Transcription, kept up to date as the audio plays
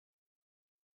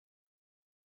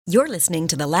You're listening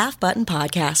to the Laugh Button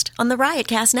Podcast on the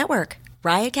Riotcast Network,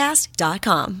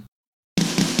 riotcast.com.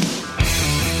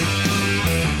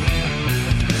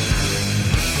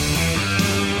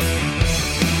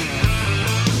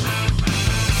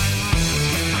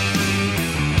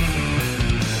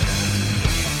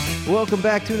 Welcome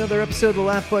back to another episode of the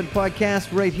Laugh Button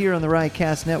Podcast right here on the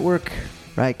Riotcast Network,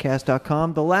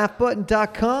 riotcast.com,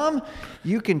 thelaughbutton.com.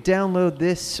 You can download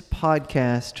this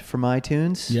podcast from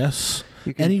iTunes. Yes,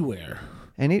 you can, anywhere.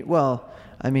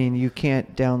 You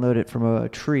can't download it from a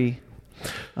tree,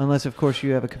 unless, of course,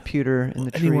 you have a computer in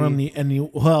the tree.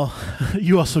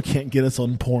 You also can't get us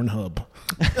on Pornhub.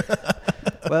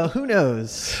 Well, who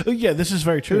knows? Yeah, this is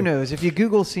very true. Who knows? If you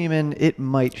Google semen, it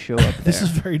might show up there. This is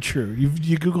very true.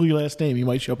 You Google your last name, you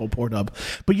might show up on Pornhub.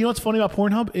 But you know what's funny about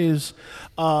Pornhub is...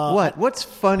 what? What's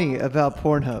funny about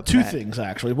Pornhub? Two things,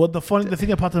 actually. Well, the thing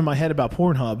that popped in my head about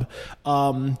Pornhub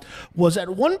was at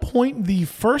one point the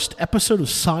first episode of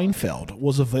Seinfeld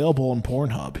was available on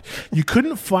Pornhub. You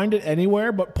couldn't find it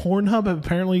anywhere, but Pornhub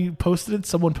apparently posted it.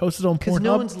 Someone posted it on Pornhub. Because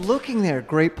no one's looking there.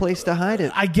 Great place to hide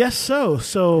it. I guess so.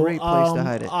 Great place to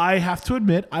hide it. I have to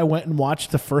admit, I went and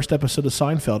watched the first episode of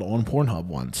Seinfeld on Pornhub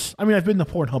once. I mean, I've been to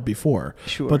Pornhub before.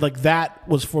 Sure. But like that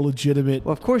was for legitimate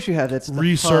Well, of course you have. That's the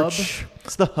research. Hub.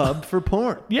 It's the hub for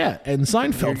porn. Yeah, and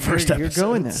Seinfeld first episode. You're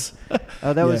going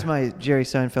there. That was my Jerry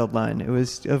Seinfeld line. It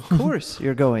was, of course,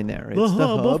 you're going there. It's the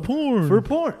hub of porn. For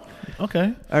porn.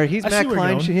 Okay. All right, he's Matt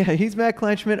Kleinschmidt. Yeah, he's Matt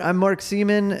Kleinschmidt. I'm Mark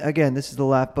Seaman. Again, this is the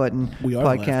Laugh Button podcast. The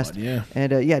Laugh Button, yeah.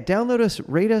 And download us,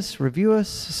 rate us, review us,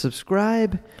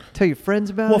 subscribe, tell your friends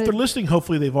about it. Well, if they're listening,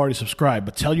 hopefully they've already subscribed,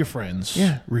 but tell your friends,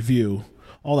 review,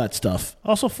 all that stuff.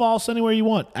 Also, follow us anywhere you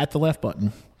want at the Laugh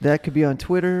Button. That could be on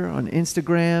Twitter, on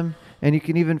Instagram, and you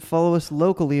can even follow us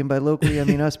locally, and by locally I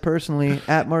mean us personally,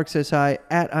 at Mark Says Hi,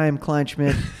 at I Am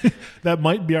Kleinschmidt. That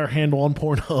might be our handle on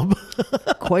Pornhub.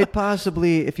 Quite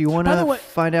possibly, if you want to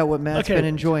find out what Matt's been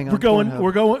enjoying on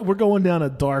Pornhub. We're going down a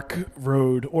dark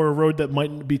road, or a road that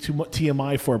might be too much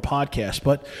TMI for a podcast,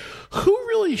 but who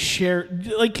really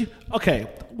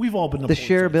we've all been to the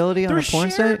shareability on a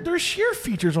porn site? There's share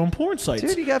features on porn sites.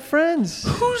 Dude, you got friends.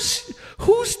 Who's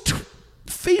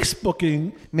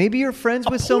Facebooking? Maybe you're friends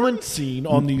with someone seen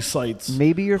on these sites.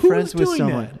 Maybe you're friends with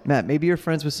someone, Matt. Maybe you're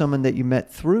friends with someone that you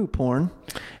met through porn,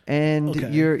 and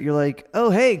you're like, oh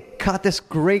hey, caught this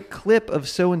great clip of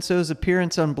so and so's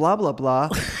appearance on blah blah blah,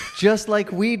 just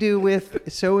like we do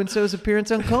with so and so's appearance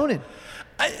on Conan.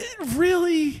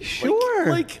 Really?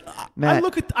 Sure. Matt,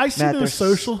 I see those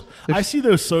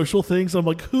social things. I'm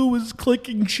like, who is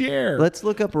clicking share? Let's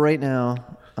look up right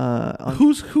now.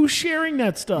 Who's sharing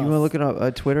that stuff? You want to look it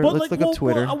up Twitter? Let's look up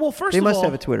Twitter. First they of must all,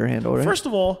 have a Twitter handle, right? First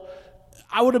of all,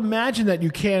 I would imagine that you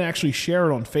can't actually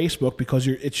share it on Facebook because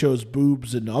it shows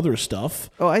boobs and other stuff.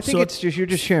 Oh, I think you're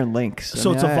just sharing links.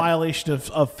 So it's a violation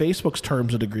of Facebook's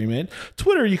terms of agreement.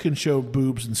 Twitter, you can show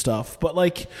boobs and stuff, but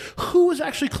who is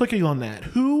actually clicking on that?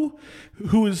 Who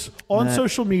is on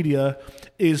social media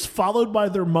is followed by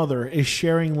their mother is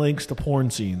sharing links to porn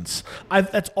scenes?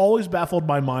 That's always baffled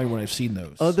my mind when I've seen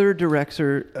those. Other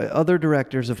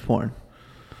directors of porn.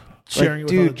 Sharing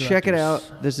dude, check it out.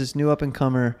 There's this new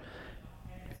up-and-comer.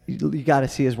 You got to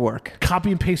see his work.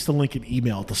 Copy and paste the link and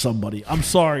email it to somebody. I'm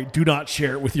sorry. Do not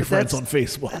share it with your friends on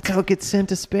Facebook. That's how it gets sent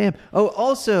to spam. Oh,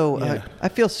 also, I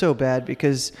feel so bad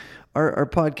because our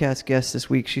podcast guest this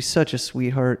week, she's such a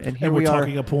sweetheart. And here we're we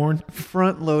talking of porn?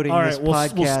 Front-loading this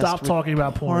podcast. We'll stop talking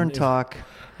about porn. Talk.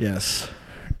 Yes.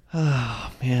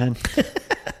 Oh, man.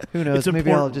 Who knows?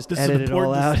 Maybe I'll just edit it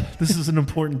all out. This is an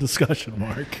important discussion,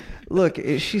 Mark. Look,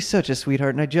 she's such a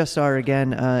sweetheart, and I just saw her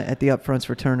again at the Upfronts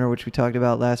Returner, which we talked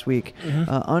about last week.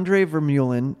 Andree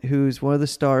Vermeulen, who's one of the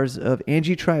stars of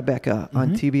Angie Tribeca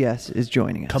on TBS, is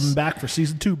joining us. Coming back for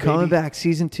season 2, baby. Coming back,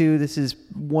 season 2. This is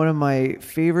one of my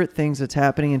favorite things that's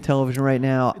happening in television right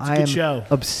now. It's a good show.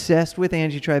 Obsessed with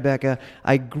Angie Tribeca.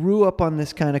 I grew up on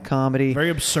this kind of comedy.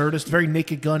 Very absurdist, very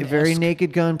Naked Gun-esque. Very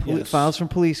Naked Gun, Files from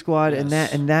Police Squad, and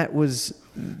that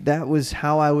was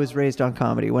how I was raised on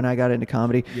comedy when I got into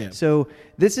comedy. Yeah. So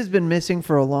this has been missing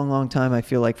for a long, long time, I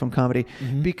feel like, from comedy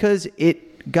because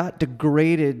it got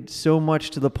degraded so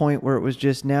much to the point where it was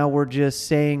just now we're just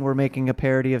saying we're making a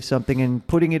parody of something and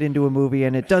putting it into a movie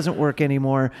and it doesn't work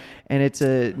anymore and it's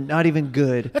not even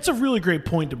good. That's a really great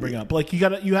point to bring up.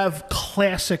 You have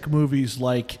classic movies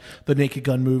like the Naked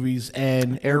Gun movies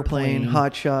and Airplane,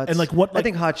 Hot Shots. And I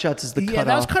think Hot Shots is the cutoff. Yeah,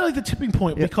 that was kind of like the tipping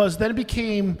point because then it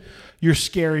became your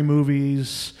scary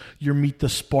movies, your Meet the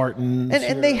Spartans.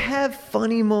 And they have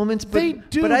funny moments, but They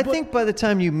do, But I but- think by the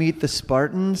time you meet the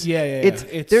Spartans,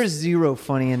 It's there's zero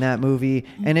funny in that movie,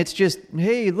 and it's just,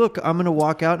 hey, look, I'm gonna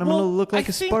walk out and I'm gonna look like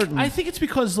a Spartan. I think it's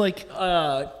because like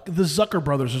the Zucker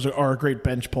brothers are a great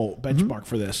benchmark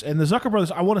for this, and the Zucker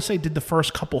brothers, I want to say, did the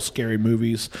first couple scary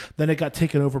movies. Then it got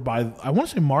taken over by, I want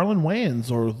to say, Marlon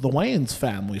Wayans, or the Wayans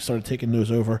family started taking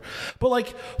those over. But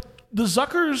like the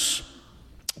Zuckers,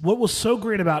 what was so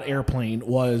great about Airplane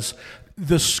was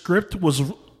the script was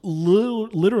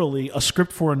literally a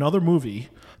script for another movie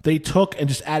they took and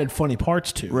just added funny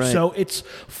parts to. Right. So it's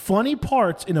funny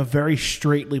parts in a very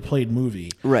straightly played movie.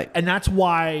 Right. And that's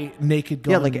why Naked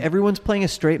Gun... Yeah, like everyone's playing a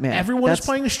straight man. Everyone is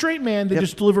playing a straight man. They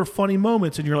just deliver funny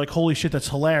moments, and you're like, holy shit, that's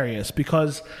hilarious.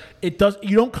 Because it does.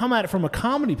 You don't come at it from a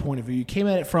comedy point of view. You came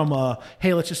at it from a,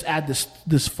 hey, let's just add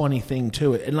this funny thing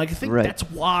to it. And like I think that's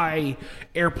why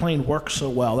Airplane works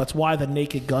so well. That's why the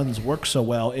Naked Guns work so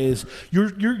well, is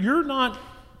you're not...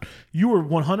 You were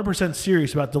 100%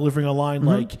 serious about delivering a line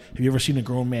like, have you ever seen a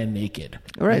grown man naked?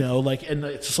 Right. You know, like, and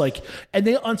it's just like, and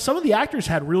they, on some of the actors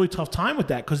had really tough time with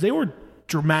that because they were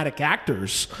dramatic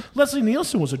actors. Leslie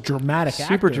Nielsen was a dramatic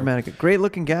actor. Super dramatic. Great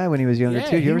looking guy when he was younger,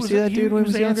 too. You ever see that dude when he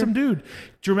was a younger? handsome dude.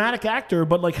 Dramatic actor,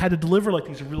 but like had to deliver like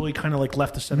these really kind of like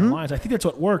left to center lines. I think that's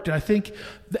what worked. And I think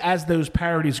as those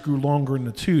parodies grew longer in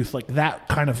the tooth, like that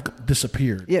kind of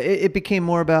disappeared. Yeah, it became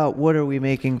more about what are we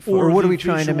making fun, or what are we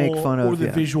trying to make fun of? Or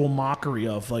the visual mockery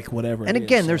of like whatever. And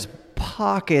again, there's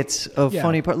pockets of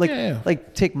funny parts.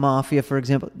 Like take Mafia, for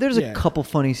example. There's a couple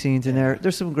funny scenes in there.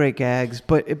 There's some great gags,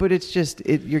 but it's just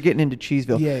you're getting into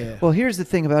Cheeseville. Yeah. Well, here's the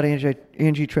thing about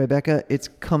Angie Tribeca. It's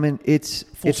coming. It's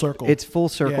full circle. It's full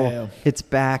circle. Yeah. It's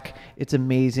back. It's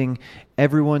amazing.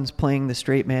 Everyone's playing the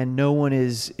straight man. No one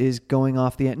is going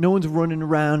off the end. No one's running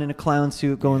around in a clown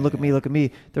suit going, look at me, look at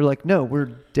me. They're like, no, we're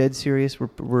dead serious.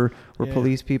 We're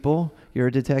police people. You're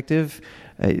a detective.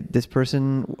 This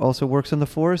person also works on the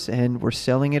force, and we're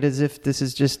selling it as if this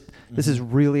is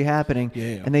really happening.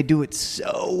 Yeah. And they do it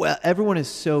so well. Everyone is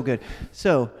so good.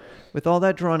 So with all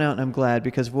that drawn out, and I'm glad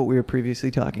because of what we were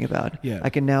previously talking about, I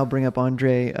can now bring up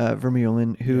Andree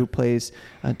Vermeulen, who plays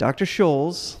Dr.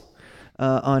 Scholes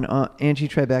on Angie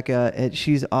Tribeca.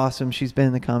 She's awesome. She's been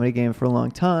in the comedy game for a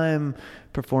long time,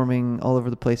 performing all over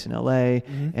the place in LA,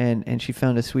 and she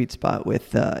found a sweet spot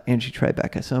with Angie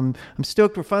Tribeca. So I'm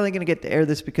stoked. We're finally going to get to air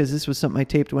this because this was something I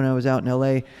taped when I was out in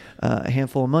LA a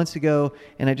handful of months ago,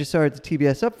 and I just saw her at the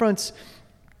TBS Upfronts.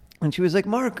 And she was like,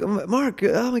 Mark, oh my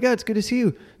God, it's good to see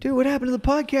you. Dude, what happened to the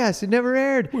podcast? It never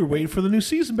aired. We were waiting for the new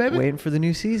season, baby. Waiting for the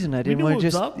new season. I didn't want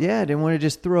to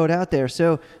just throw it out there.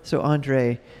 So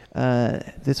Andree,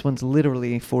 this one's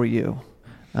literally for you.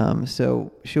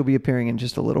 So she'll be appearing in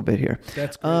just a little bit here.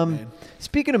 That's great, man.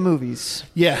 Speaking of movies.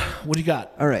 Yeah, what do you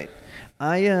got? All right.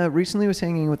 I recently was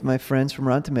hanging with my friends from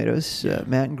Rotten Tomatoes,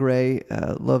 Matt and Gray.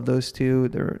 Love those two.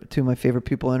 They're two of my favorite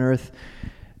people on earth.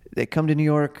 They come to New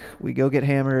York, we go get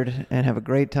hammered and have a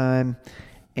great time.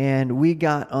 And we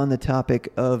got on the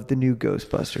topic of the new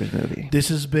Ghostbusters movie. This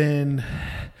has been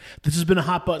a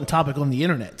hot button topic on the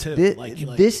internet too.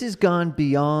 This has gone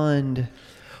beyond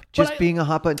just being a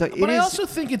hot button topic. But I also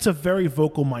think it's a very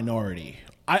vocal minority.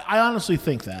 I honestly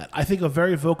think that. I think a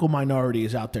very vocal minority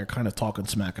is out there kind of talking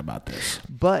smack about this.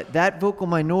 But that vocal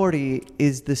minority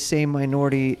is the same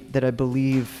minority that I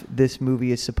believe this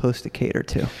movie is supposed to cater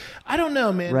to. I don't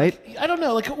know, man. Right? I don't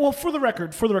know. Well, for the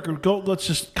record, let's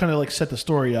just kind of set the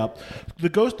story up. The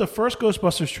first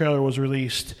Ghostbusters trailer was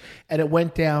released, and it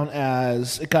went down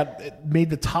as it made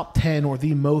the top 10 or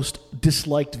the most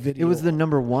disliked video. It was the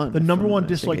number one. The number one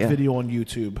disliked video on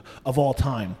YouTube of all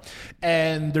time.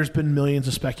 And there's been millions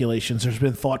of speculations. There's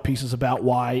been thought pieces about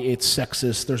why it's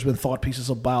sexist. There's been thought pieces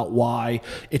about why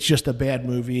it's just a bad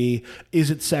movie.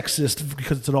 Is it sexist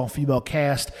because it's an all-female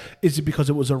cast? Is it because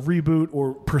it was a reboot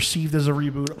or perceived as a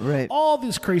reboot? Right. All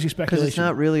this crazy speculation. Because it's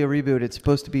not really a reboot. It's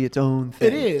supposed to be its own thing.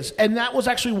 It is. And that was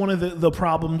actually one of the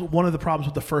problems. One of the problems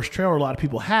with the first trailer a lot of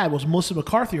people had was Melissa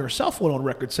McCarthy herself went on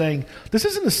record saying, this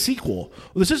isn't a sequel.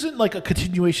 This isn't like a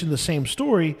continuation of the same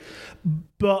story.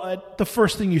 But the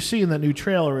first thing you see in that new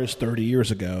trailer is 30 years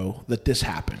ago that this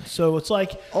happened. So it's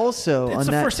like... Also, on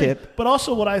that tip... But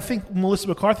also what I think Melissa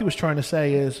McCarthy was trying to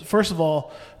say is, first of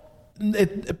all,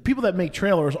 people that make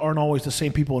trailers aren't always the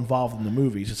same people involved in the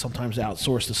movies. It's sometimes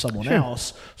outsourced to someone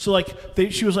else. So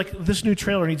she was like, this new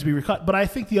trailer needs to be recut. But I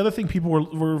think the other thing people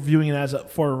were viewing it as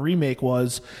for a remake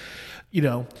was,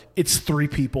 it's three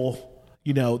people.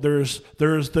 You know, there's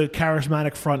the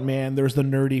charismatic front man, there's the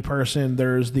nerdy person,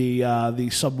 there's the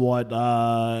somewhat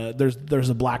there's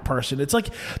a black person. It's like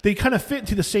they kind of fit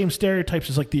into the same stereotypes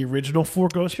as like the original four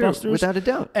Ghostbusters, Sure, without a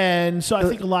doubt. And so I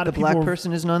think a lot of the people black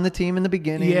person isn't on the team in the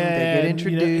beginning. Yeah, they get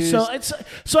introduced. You know,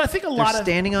 so I think a lot of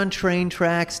standing on train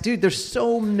tracks, dude. There's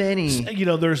so many. You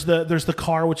know, there's the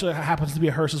car, which happens to be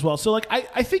a hearse as well. So like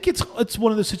I think it's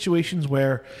one of those situations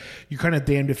where you're kind of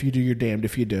damned if you do, you're damned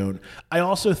if you don't. I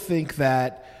also think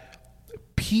that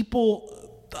people,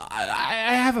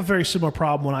 I have a very similar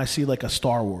problem when I see like a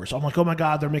Star Wars. I'm like, oh my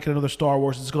God, they're making another Star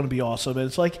Wars. It's going to be awesome. And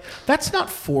it's like, that's not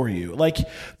for you. Like,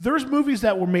 there's movies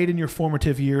that were made in your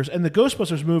formative years, and the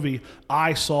Ghostbusters movie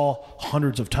I saw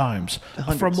hundreds of times.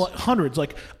 From like, hundreds.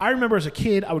 Like, I remember as a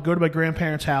kid, I would go to my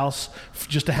grandparents' house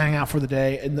just to hang out for the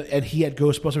day, and he had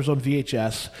Ghostbusters on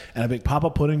VHS, and I'd be like, Papa,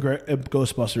 put in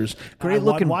Ghostbusters. Great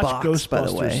looking box, by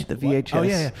the way. The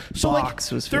VHS So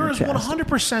box like, was there is fantastic.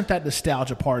 100% that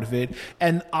nostalgia part of it,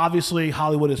 and obviously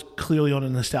Hollywood is clearly on a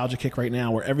nostalgia kick right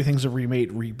now where everything's a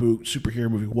remake, reboot, superhero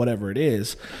movie, whatever it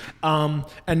is.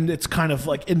 And it's kind of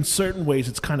like, in certain ways,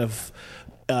 it's kind of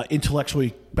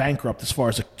intellectually bankrupt as far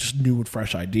as like just new and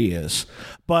fresh ideas.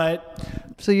 But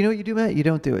so you know what you do, Matt? You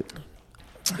don't do it.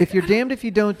 If you're damned if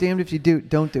you don't, damned if you do,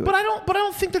 don't do it. But I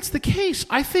don't think that's the case.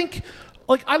 I think,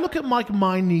 like, I look at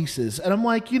my nieces and I'm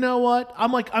like, you know what?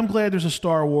 I'm glad there's a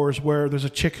Star Wars where there's a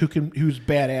chick who's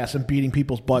badass and beating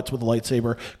people's butts with a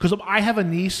lightsaber. Because I have a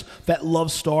niece that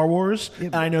loves Star Wars,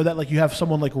 and I know that like you have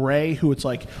someone like Rey who it's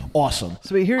like awesome.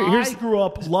 So here's I grew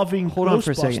up loving Hold Ghostbusters. on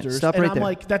for a second. Stop right I'm there.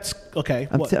 like, that's okay.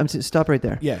 Stop right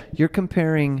there. Yeah. You're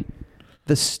comparing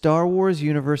the Star Wars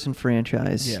universe and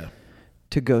franchise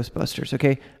to Ghostbusters.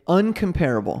 Okay,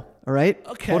 uncomparable. All right.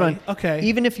 Okay. Hold on. Okay.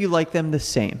 Even if you like them the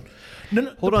same. No,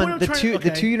 Hold on.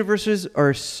 The two universes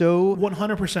are so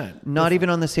 100% not even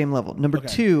on the same level. Number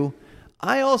two,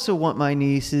 I also want my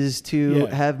nieces to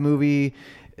have movies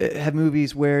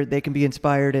where they can be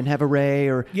inspired and have a Rey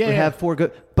or have four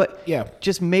but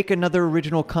just make another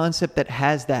original concept that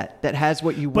has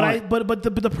what you want. But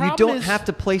the problem you don't have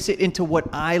to place it into what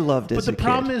I loved as a kid. But the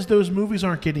problem is those movies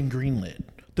aren't getting greenlit.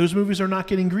 Those movies are not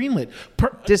getting greenlit.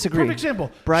 Disagree. Perfect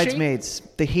example. Bridesmaids,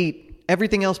 The Heat.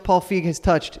 Everything else Paul Feig has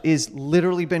touched is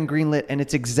literally been greenlit, and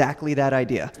it's exactly that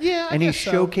idea. Yeah, and he's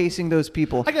showcasing those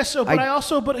people. I guess so,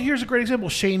 but here's a great example.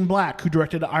 Shane Black, who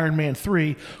directed Iron Man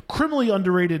 3, criminally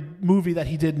underrated movie that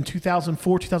he did in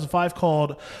 2004, 2005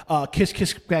 called Kiss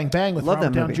Kiss Bang Bang with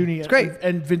Robert Downey Jr. It's great.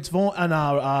 And Vince Vaughn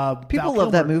and people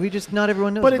love that movie, just not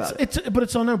everyone knows about it. But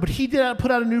it's unknown. But he did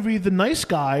put out a movie, The Nice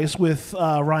Guys, with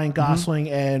Ryan Gosling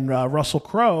and Russell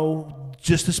Crowe,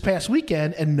 just this past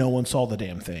weekend, and no one saw the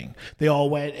damn thing. They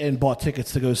all went and bought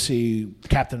tickets to go see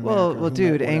Captain America. Well,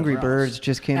 dude, Angry Birds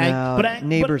just came out.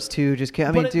 Neighbors 2 just came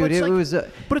out. I mean, dude, it was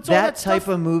that type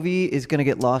of movie is going to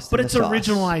get lost in the sauce. But it's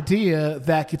original idea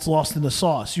that gets lost in the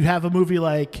sauce. You have a movie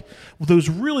like those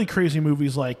really crazy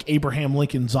movies like Abraham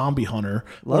Lincoln Zombie Hunter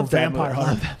or Vampire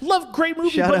Hunter. Love great movie.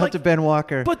 Shout out to Ben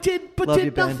Walker. But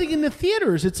did nothing in the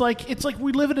theaters. It's like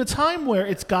we live in a time where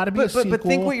it's got to be a sequel. But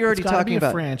think what you're already talking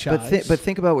about. Franchise. But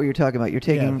think about what you're talking about. You're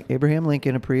taking Abraham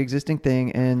Lincoln, a pre-existing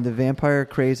thing, and the vampire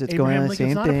craze that's going on the same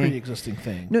thing. Abraham Lincoln's not a pre-existing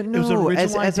thing. No, it was an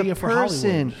original as a idea for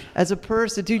person,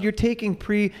 dude, you're taking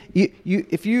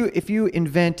if you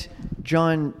invent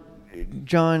John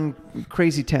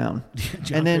Crazy Town,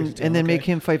 and then make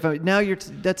him fight. Now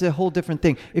that's a whole different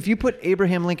thing. If you put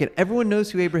Abraham Lincoln, everyone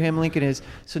knows who Abraham Lincoln is.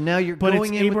 So now you're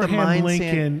going in with the mindset. Abraham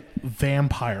Lincoln,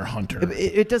 Vampire Hunter.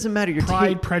 It doesn't matter. You're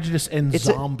Pride, Prejudice, and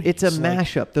Zombies. It's a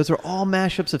mashup. Those are all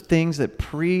mashups of things that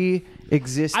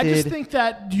pre-existed. I just think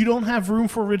that you don't have room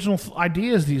for original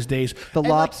ideas these days. The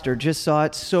Lobster, just saw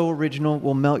it. So original,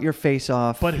 will melt your face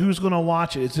off. But who's going to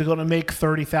watch it? Is it going to make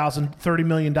 $30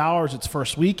 million its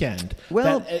first weekend?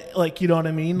 Well, you know what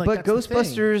I mean? But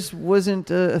Ghostbusters wasn't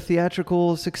a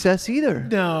theatrical success either.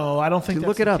 No, I don't think that's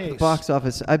look it the up. case. The box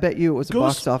office. I bet you it was a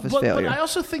box office failure. But I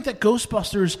also think that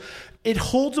Ghostbusters, it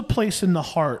holds a place in the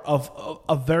heart of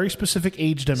a very specific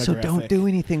age demographic. So don't do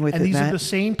anything with it, And these Matt. are the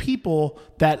same people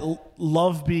that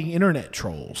love being internet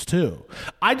trolls, too.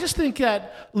 I just think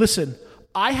that, listen,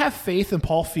 I have faith in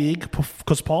Paul Feig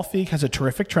because Paul Feig has a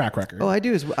terrific track record. Oh, I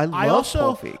do. I love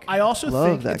Paul Feig. I also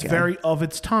think it's very of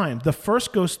its time. The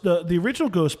first the original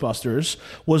Ghostbusters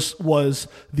was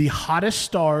the hottest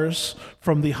stars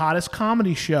from the hottest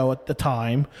comedy show at the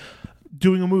time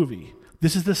doing a movie.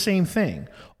 This is the same thing.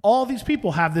 All these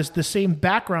people have the same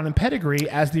background and pedigree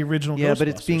as the original Ghostbusters. Yeah, but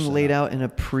it's being laid out in a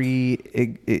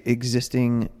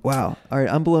pre-existing... Wow. All right,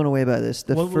 I'm blown away by this.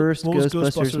 The first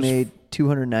Ghostbusters made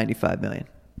 $295 million.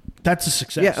 That's a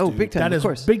success. Yeah, dude. big time. That is of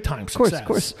course. big time success. Of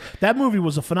course. That movie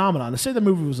was a phenomenon. To say the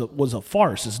movie was a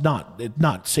farce is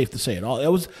not safe to say at all.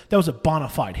 That was a bona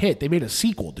fide hit. They made a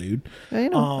sequel, dude. Yeah,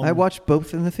 I watched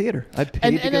both in the theater. I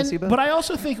paid to go see both. But I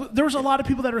also think there was a lot of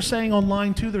people that are saying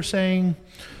online too. They're saying.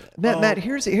 Matt,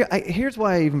 here's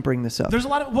why I even bring this up. There's a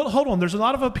lot of hold on. There's a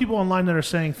lot of people online that are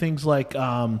saying things like,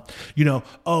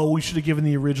 we should have given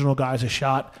the original guys a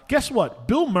shot. Guess what?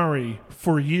 Bill Murray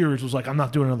for years was like, I'm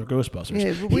not doing another Ghostbusters.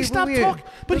 Yeah, he stopped talking.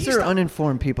 But those are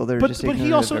uninformed people that are just ignorant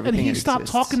he also of everything he that stopped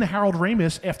exists. talking to Harold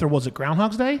Ramis after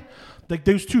Groundhog's Day. Like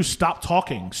those two stopped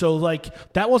talking, so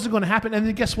like that wasn't going to happen. And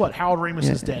then guess what? Harold Ramis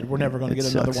is dead. We're never going to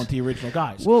get another one to the original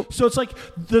guys. Well, so it's like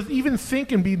even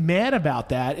think and be mad about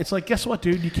that. It's like, guess what,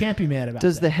 dude? You can't be mad about.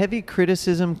 Does that. the heavy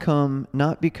criticism come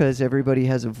not because everybody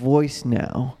has a voice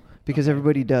now, because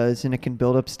everybody does, and it can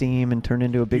build up steam and turn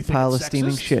into a big pile of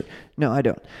steaming shit? No, I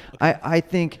don't. Okay. I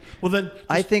think. Well, then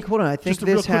I think. Hold on. I think just a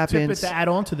this real quick happens. Tidbit to add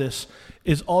on to this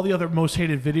is all the other most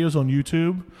hated videos on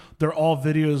YouTube. They're all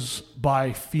videos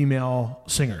by female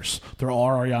singers. They're all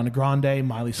Ariana Grande,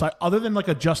 Miley Cyrus. Other than like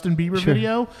a Justin Bieber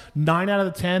video, 9 out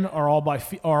of the 10 are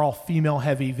all female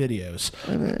heavy videos.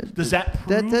 Does that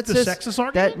prove the sexist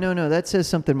argument? No. That says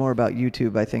something more about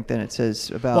YouTube, I think, than it says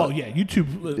about. Well, yeah,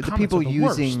 YouTube. The people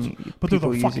using, worst, but they're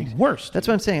the fucking worst. That's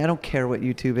what I'm saying. I don't care what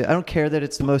YouTube is. I don't care that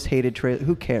it's the most hated trailer.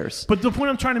 Who cares? But the point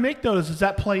I'm trying to make though is, does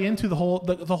that play into the whole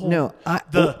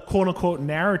quote unquote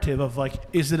narrative of like,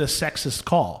 is it a sexist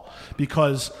call?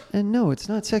 Because no, it's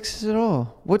not sexist at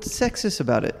all. What's sexist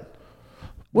about it?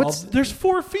 There's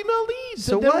 4 female leads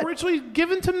that were originally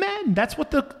given to men. That's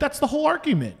the whole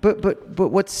argument. But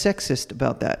what's sexist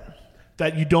about that?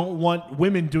 That you don't want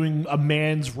women doing a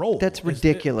man's role. That's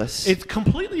ridiculous. It's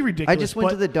completely ridiculous. I just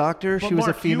went to the doctor. She was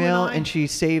a female, and she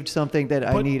saved something that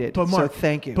I needed. So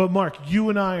thank you. But Mark, you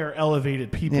and I are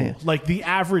elevated people. Yeah. Like the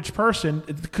average person,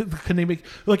 can they make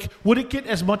would it get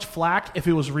as much flack if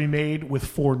it was remade with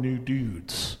 4 new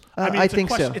dudes? I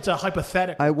think so. It's a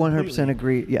hypothetical. I 100%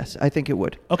 agree. Yes, I think it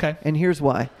would. Okay. And here's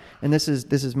why. And this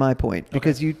is my point,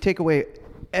 because you take away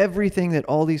everything that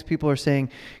all these people are saying,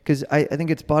 because I think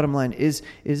it's bottom line is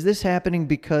this happening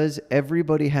because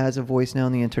everybody has a voice now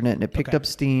on the internet and it picked up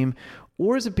steam,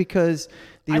 or is it because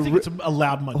I think it's a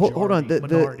loud majority. Hold on,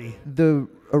 the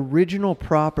original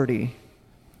property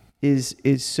is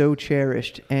so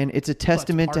cherished, and it's a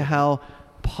testament to how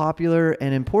popular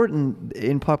and important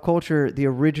in pop culture the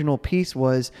original piece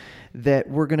was, that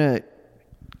we're gonna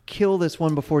kill this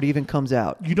one before it even comes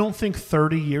out. You don't think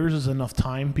 30 years is enough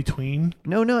time between?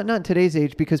 No, not in today's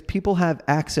age, because people have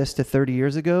access to 30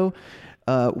 years ago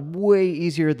way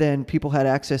easier than people had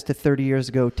access to 30 years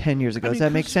ago, 10 years ago. Does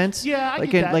that make sense? Yeah, I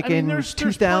get that. In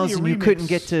 2000, you couldn't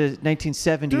get to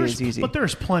 1970 as easy. But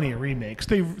there's plenty of remakes.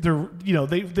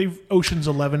 They've Ocean's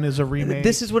 11 is a remake.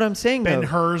 This is what I'm saying, though.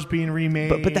 Ben-Hur's being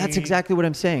remade. But that's exactly what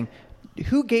I'm saying.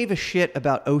 Who gave a shit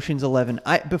about Ocean's 11?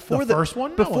 Before the first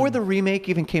one? Before the remake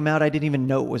even came out, I didn't even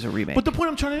know it was a remake. But the point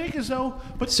I'm trying to make is, though...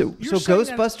 So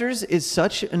Ghostbusters is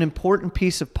such an important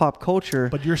piece of pop culture.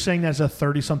 But you're saying that as a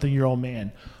 30-something-year-old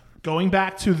man. Going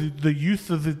back to the youth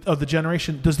of the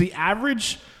generation, does the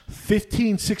average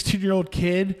 15, 16-year-old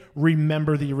kid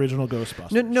remember the original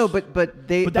Ghostbusters? No, but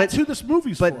that's who this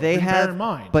movie's but for. They have, bear in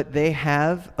mind. But they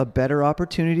have a better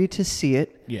opportunity to see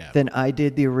it than I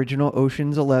did the original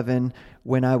Ocean's 11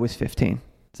 when I was 15.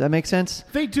 Does that make sense?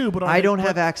 They do, but I don't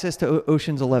have access to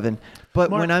Ocean's 11. But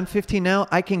Mark, when I'm 15 now,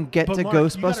 I can get to Mark,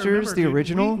 Ghostbusters, the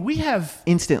original, we have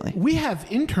instantly. We have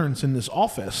interns in this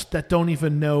office that don't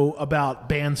even know about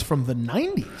bands from the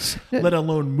 90s, let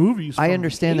alone movies from I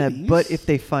understand the 80s. that, but if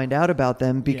they find out about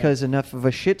them because enough of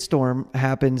a shitstorm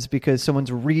happens because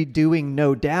someone's redoing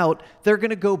No Doubt, they're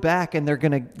going to go back and they're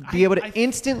going to be able to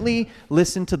instantly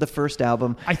listen to the first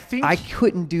album. I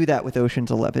couldn't do that with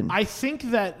Ocean's 11. I think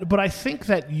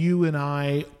that you and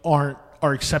I are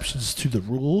exceptions to the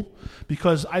rule,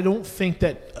 because I don't think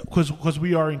that because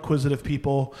we are inquisitive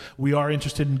people, we are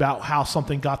interested in about how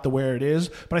something got to where it is,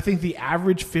 but I think the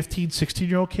average 15,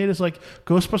 16-year-old kid is like,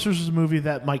 Ghostbusters is a movie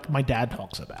that my dad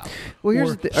talks about. Well,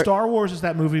 here's Star Wars is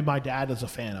that movie my dad is a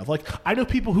fan of. Like, I know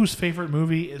people whose favorite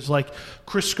movie is like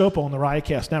Chris Scopo on the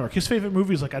Riotcast Network. His favorite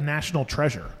movie is like A National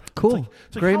Treasure. Cool.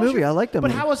 It's great movie. I like that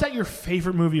movie. But how is that your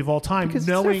favorite movie of all time? Because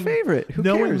it's their favorite. Who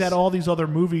knowing cares? that all these other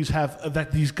movies have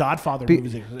that these Godfather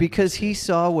movies exist. Because he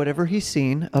saw whatever he's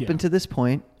seen up until this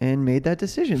point and made that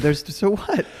decision. So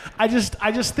what? I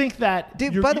just think that.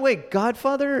 Dude, by the way,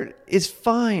 Godfather is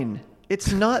fine.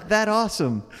 It's not that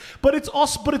awesome. But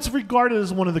it's regarded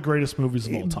as one of the greatest movies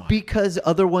of all time. Because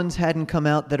other ones hadn't come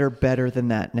out that are better than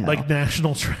that now. Like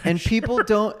National Treasure. And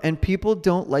people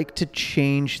don't like to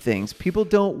change things. People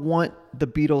don't want the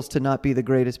Beatles to not be the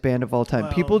greatest band of all time.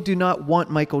 Well, people do not want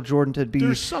Michael Jordan to be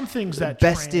there's some things that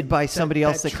bested by somebody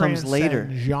else that comes later.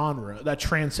 Genre that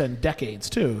transcend decades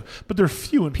too, but they're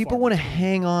few and people far want to between.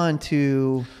 hang on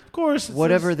to, of course,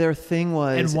 whatever their thing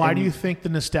was. And why do you think the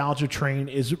nostalgia train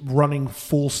is running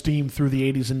full steam through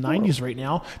the 80s and 90s right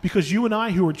now? Because you and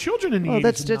I, who were children in the 80s and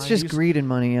 90s, that's just greed and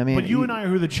money. I mean, but you and I,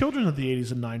 who are the children of the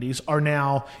 80s and 90s, are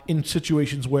now in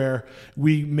situations where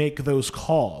we make those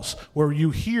calls, where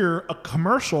you hear a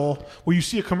commercial, where you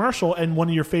see a commercial, and one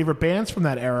of your favorite bands from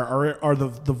that era are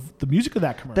the music of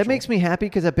that commercial. That makes me happy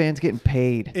because that band's getting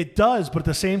paid. It does, but at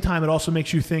the same time, it also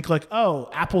makes you think like, oh,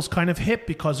 Apple's kind of hip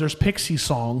because there's Pixie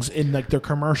songs in like their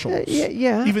commercials.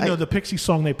 Yeah. Even though the Pixie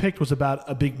song they picked was about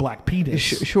a big black penis.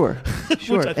 Sure.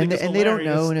 And they don't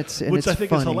know, and it's which I think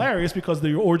funny. is hilarious because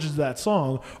the origins of that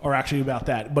song are actually about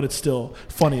that, but it's still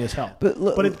funny as hell. But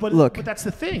look, that's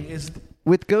the thing is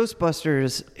with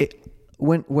Ghostbusters.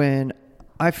 When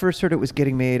I first heard it was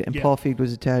getting made and Paul Feig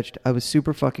was attached, I was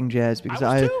super fucking jazzed because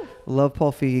I love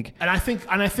Paul Feig. And I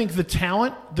think the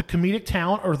talent, the comedic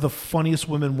talent, are the funniest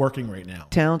women working right now.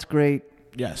 Talent's great.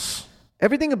 Yes.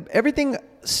 Everything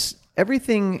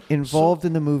involved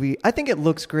in the movie. I think it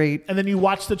looks great. And then you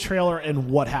watch the trailer,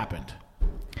 and what happened?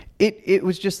 It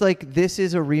was just like, this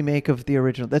is a remake of the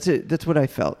original. That's it. That's what I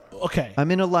felt. Okay. I'm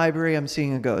in a library. I'm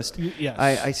seeing a ghost. Yes.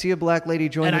 I see a black lady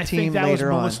join the team later on. And I think that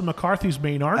was Melissa McCarthy's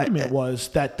main argument was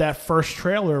that first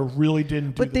trailer really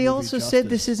didn't do But they also said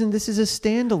this is a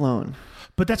standalone.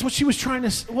 But that's what she was trying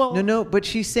to... Well, No, but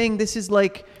she's saying this is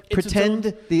like,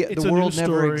 pretend the world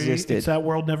never existed. It's that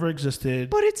world never existed.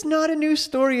 But it's not a new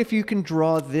story if you can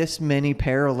draw this many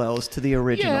parallels to the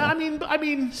original. Yeah, I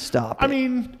mean... Stop it. I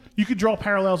mean, you could draw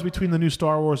parallels between the new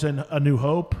Star Wars and A New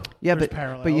Hope. Yeah, There's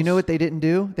but you know what they didn't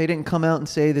do? They didn't come out and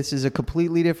say this is a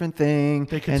completely different thing.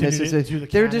 They continued to do the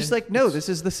They're canon. just like, no, this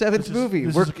is the seventh movie.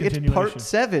 It's part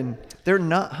 7. They're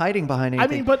not hiding behind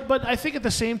anything. I mean, but I think at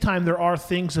the same time there are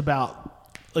things about...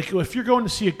 Like, if you're going to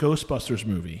see a Ghostbusters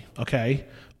movie, okay,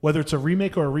 whether it's a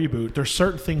remake or a reboot, there's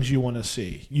certain things you want to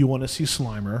see. You want to see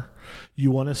Slimer.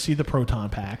 You want to see the proton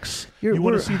packs. You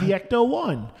want to see the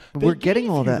Ecto-1. We're getting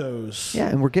all that. Those. Yeah,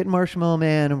 and we're getting Marshmallow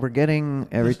Man, and we're getting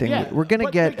everything. We're going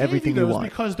to get everything you want.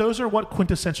 Because those are what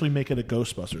quintessentially make it a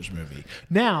Ghostbusters movie.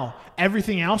 Now,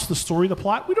 everything else, the story, the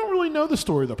plot, we don't really know the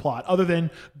story of the plot other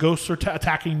than ghosts are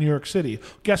attacking New York City.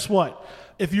 Guess what?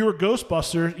 If you're a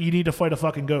Ghostbuster, you need to fight a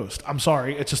fucking ghost. I'm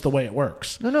sorry, it's just the way it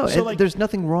works. No, so there's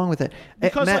nothing wrong with it.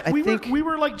 Because Matt, we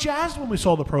were like jazzed when we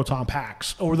saw the proton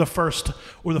packs or the first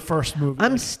movie.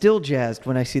 I'm still jazzed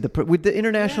when I see with the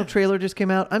international trailer just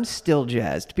came out. I'm still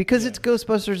jazzed because it's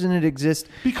Ghostbusters and it exists.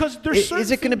 Because there's certain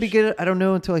is it going to be good? I don't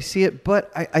know until I see it.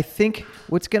 But I think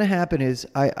what's going to happen is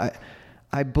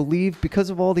I believe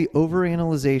because of all the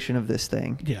overanalyzation of this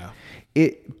thing. Yeah.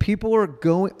 People are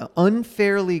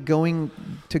unfairly going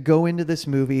to go into this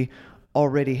movie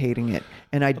already hating it,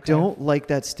 and I don't like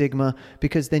that stigma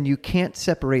because then you can't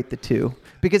separate the two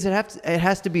because it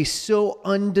has to be so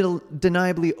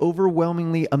undeniably,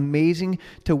 overwhelmingly amazing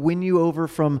to win you over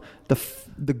from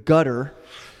the gutter.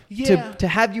 Yeah. To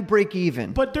have you break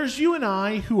even. But there's you and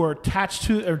I who are attached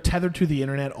to or tethered to the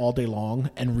internet all day long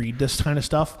and read this kind of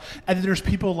stuff. And then there's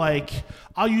people like,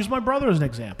 I'll use my brother as an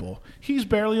example. He's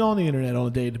barely on the internet on a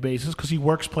daily basis because he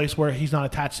works a place where he's not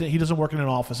attached to it. He doesn't work in an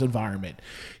office environment.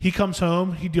 He comes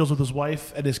home, he deals with his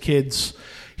wife and his kids.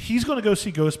 He's going to go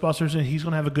see Ghostbusters and he's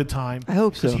going to have a good time. I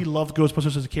hope so. Because he loved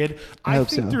Ghostbusters as a kid. I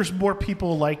think there's more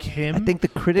people like him I think the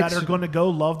critics that are going to go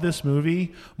love this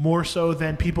movie more so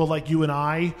than people like you and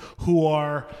I who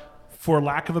are, for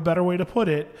lack of a better way to put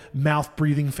it,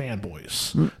 mouth-breathing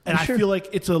fanboys. And I feel like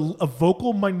it's a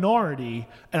vocal minority,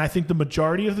 and I think the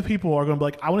majority of the people are going to be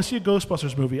like, I want to see a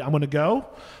Ghostbusters movie. I'm going to go.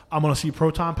 I'm going to see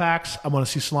Proton Packs. I'm going to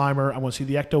see Slimer. I'm going to see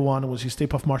the Ecto-1. I'm going to see Stay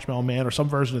Puft Marshmallow Man or some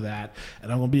version of that,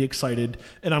 and I'm going to be excited.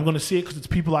 And I'm going to see it because it's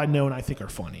people I know and I think are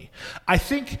funny. I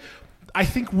think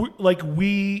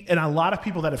we and a lot of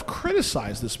people that have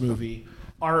criticized this movie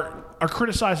are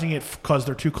criticizing it because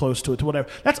they're too close to it, to whatever.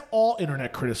 That's all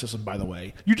internet criticism, by the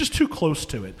way. You're just too close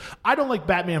to it. I don't like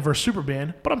Batman vs.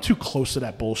 Superman, but I'm too close to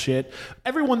that bullshit.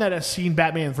 Everyone that has seen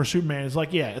Batman vs. Superman is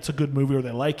like, yeah, it's a good movie or they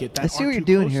like it. I see what you're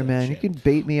doing here, man. You can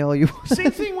bait me all you want.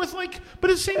 Same thing with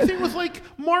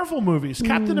Marvel movies.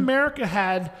 Captain America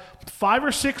had 5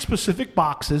 or 6 specific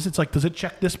boxes. It's like, does it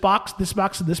check this box,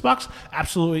 and this box?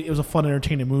 Absolutely. It was a fun,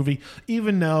 entertaining movie,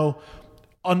 even though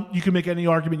you can make any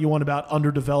argument you want about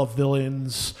underdeveloped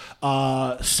villains,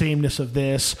 sameness of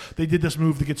this. They did this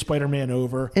move to get Spider-Man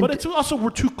over. But it's also,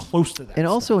 we're too close to that. And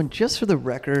also, and just for the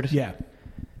record,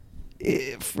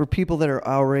 for people that are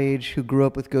our age who grew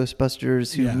up with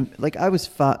Ghostbusters, who like I was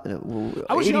 5,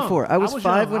 I was 84. Young. I was 5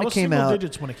 young. when I it was came single out.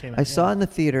 digits when it came out. I saw it in the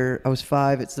theater. I was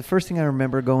 5. It's the first thing I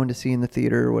remember going to see in the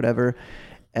theater or whatever.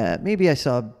 Maybe I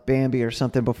saw Bambi or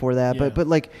something before that, but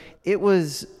like it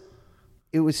was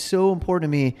so important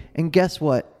to me. And guess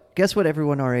what?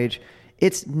 Everyone our age.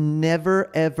 It's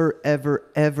never, ever, ever,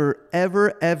 ever,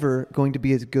 ever, ever going to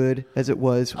be as good as it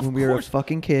was when we were a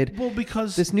fucking kid. Well,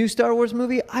 because this new Star Wars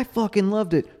movie, I fucking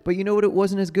loved it. But you know what it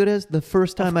wasn't as good as? The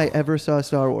first time I ever saw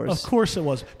Star Wars. Of course it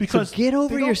was. Because so get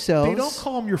over yourselves. They don't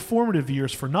call them your formative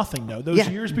years for nothing, though. Those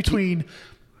years between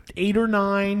 8 or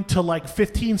 9 to like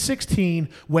 15, 16,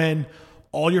 when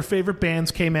all your favorite bands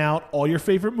came out, all your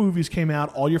favorite movies came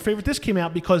out, all your favorite this came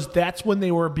out, because that's when they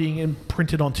were being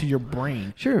imprinted onto your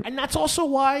brain. Sure. And that's also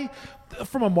why,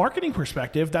 from a marketing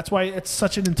perspective, that's why it's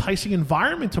such an enticing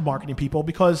environment to marketing people,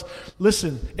 because,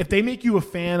 listen, if they make you a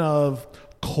fan of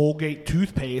Colgate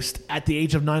toothpaste at the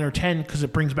age of 9 or 10 because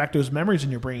it brings back those memories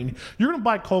in your brain, you're going to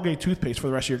buy Colgate toothpaste for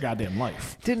the rest of your goddamn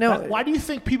life. Why do you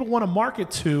think people want to market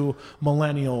to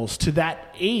millennials, to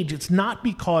that age? It's not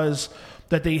because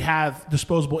that they have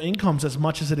disposable incomes as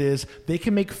much as it is they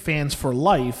can make fans for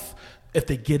life if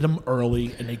they get them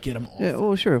early and they get them often. Yeah,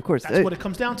 well, sure, of course. That's what it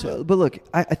comes down to. But look,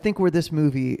 I think where this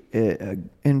movie,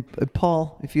 and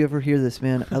Paul, if you ever hear this,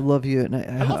 man, I love you, and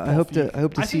I hope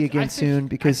to see you again soon,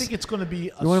 because I think it's going to be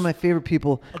you're one of my favorite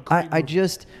people. I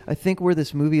think where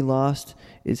this movie lost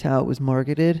is how it was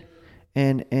marketed,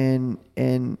 and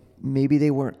maybe they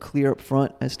weren't clear up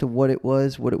front as to what it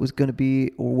was going to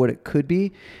be, or what it could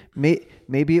be.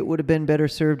 Maybe it would have been better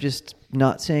served just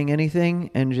not saying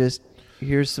anything and just,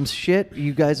 here's some shit.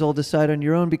 You guys all decide on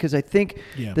your own, because I think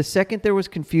the second there was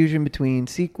confusion between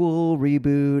sequel,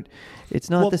 reboot, it's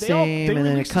not the same, and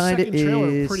then it kind of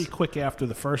is. Pretty quick after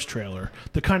the first trailer,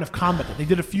 the kind of comment that they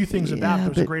did a few things about. There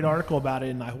was a great article about it,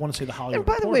 and I want to say the Hollywood. And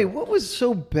by the way, what was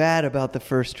so bad about the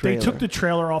first trailer? They took the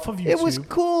trailer off of YouTube. It was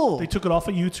cool. They took it off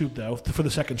of YouTube though for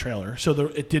the second trailer, so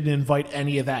it didn't invite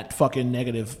any of that fucking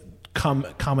negative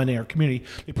comment in our community.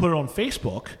 They put it on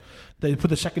Facebook. They put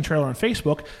the second trailer on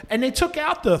Facebook, and they took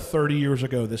out the 30 years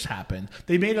ago this happened.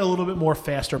 They made it a little bit more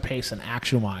faster pace and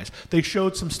action-wise. They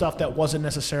showed some stuff that wasn't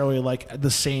necessarily like the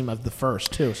same as the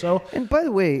first, too. So, and by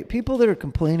the way, people that are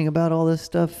complaining about all this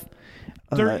stuff,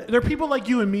 they're people like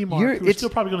you and me, Mark, who are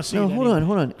still probably going to see it. Hold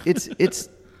on. It's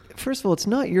first of all, it's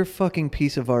not your fucking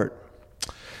piece of art.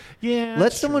 Yeah,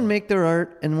 let someone make their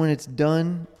art, and when it's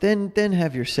done, then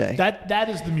have your say. That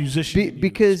is the musician.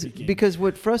 Because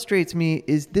what frustrates me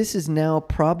is this has now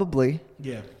probably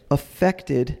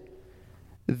affected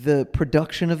the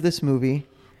production of this movie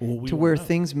to where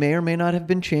things may or may not have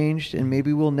been changed, and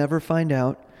maybe we'll never find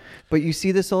out. But you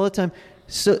see this all the time.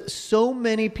 So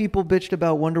many people bitched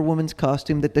about Wonder Woman's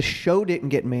costume that the show didn't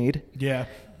get made. Yeah,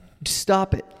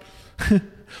 stop it.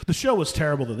 The show was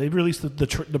terrible, though. They released the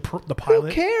pilot.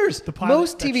 Who cares?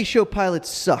 Most TV show pilots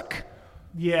suck.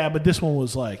 Yeah, but this one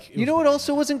was like... You know what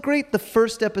also wasn't great? The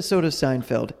first episode of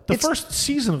Seinfeld. The first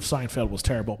season of Seinfeld was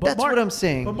terrible. But that's what I'm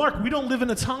saying. But Mark, we don't live in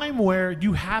a time where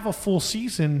you have a full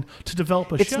season to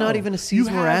develop a show. It's not even a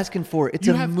season we're asking for. It's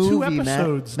a movie, 2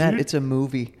 episodes, Matt. It's a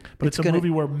movie. But it's a movie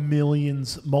where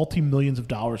multi-millions of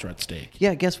dollars are at stake.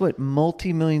 Yeah, guess what?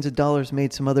 Multi-millions of dollars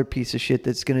made some other piece of shit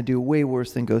that's going to do way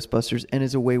worse than Ghostbusters and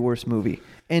is a way worse movie.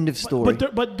 End of story.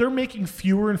 But they're making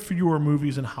fewer and fewer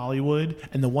movies in Hollywood,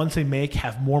 and the ones they make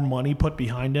have more money put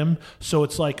behind them. So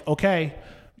it's like, okay,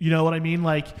 you know what I mean?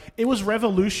 Like, it was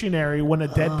revolutionary when a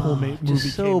Deadpool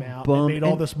movie came out. They made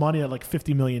all this money at like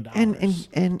 $50 million.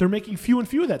 And they're making few and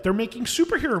few of that. They're making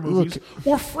superhero movies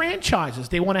or franchises.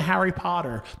 They want a Harry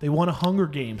Potter. They want a Hunger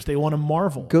Games. They want a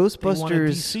Marvel. Ghostbusters. They want a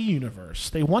DC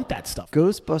universe. They want that stuff.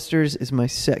 Because is my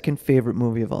second favorite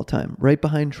movie of all time, right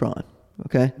behind Tron.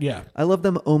 Okay? Yeah. I love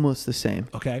them almost the same.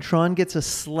 Okay. Tron gets a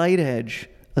slight edge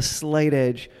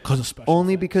because of special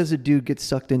only effects. Because a dude gets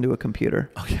sucked into a computer.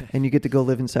 Okay. And you get to go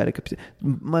live inside a computer.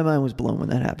 My mind was blown when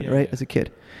that happened, right? As a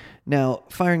kid. Now,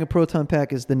 firing a proton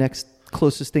pack is the next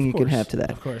closest thing you can have to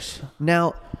that. Of course.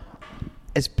 Now,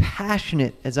 as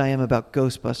passionate as I am about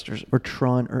Ghostbusters or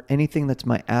Tron or anything that's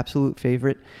my absolute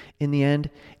favorite, in the end,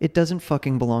 it doesn't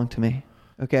fucking belong to me.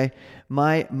 Okay,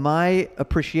 my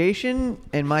appreciation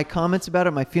and my comments about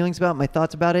it, my feelings about it, my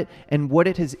thoughts about it, and what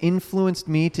it has influenced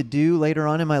me to do later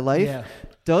on in my life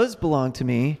does belong to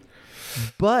me.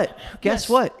 But guess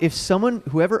what? If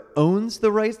whoever owns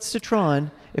the rights to Tron,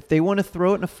 if they want to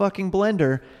throw it in a fucking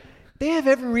blender, they have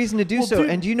every reason to do so. Dude,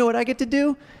 and do you know what I get to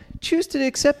do? choose to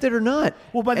accept it or not.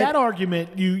 Well, by that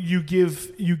argument, you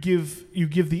give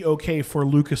the okay for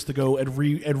Lucas to go and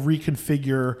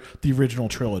reconfigure the original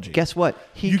trilogy. Guess what?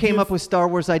 He came up with Star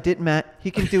Wars. I didn't, Matt.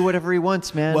 He can do whatever he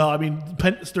wants, man. Well, I mean,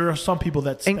 there are some people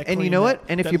that and you know what?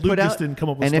 And if you put out didn't come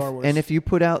up with Star Wars, and if you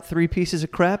put out 3 pieces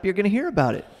of crap, you're going to hear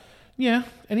about it. Yeah,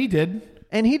 and he did.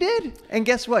 And he did. And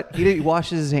guess what? He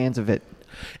washes his hands of it.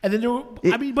 And then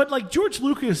but like George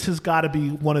Lucas has got to be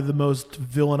one of the most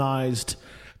villainized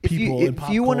people in pop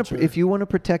culture. If you want to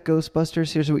protect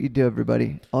Ghostbusters, here's what you do,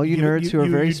 everybody. All you nerds who are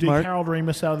very smart. Dig Harold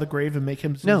Ramis out of the grave and make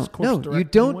him No, you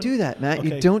don't do that, Matt.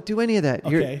 Okay. You don't do any of that.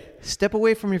 Okay. Step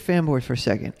away from your fanboy for a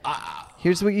second.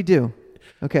 Here's what you do.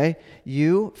 Okay,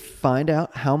 you find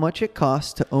out how much it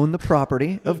costs to own the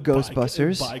property of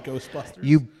Ghostbusters. Buy Ghostbusters.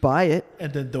 You buy it,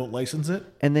 and then don't license it.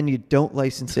 And then you don't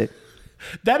license it.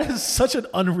 That is such an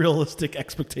unrealistic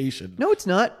expectation. No, it's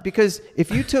not, because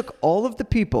if you took all of the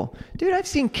people, dude, I've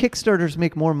seen Kickstarters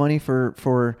make more money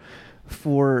for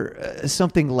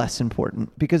something less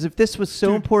important. Because if this was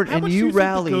so important and you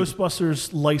rallied, how much do you think the Ghostbusters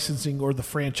licensing or the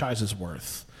franchise is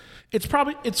worth?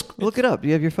 Look it up. Do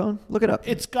you have your phone? Look it up.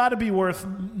 It's got to be worth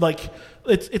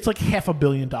it's like $500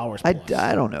 million plus. I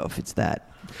don't know if it's that.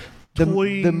 The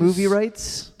movie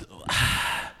rights.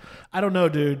 I don't know,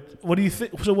 dude. What do you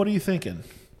think? So what are you thinking?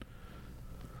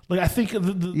 Like, I think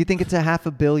you think it's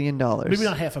 $500 million? Maybe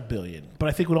not $500 million, but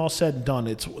I think when all said and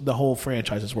done, the whole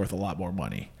franchise is worth a lot more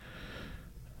money.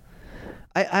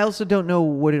 I also don't know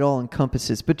what it all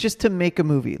encompasses, but just to make a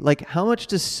movie, like how much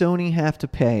does Sony have to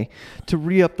pay to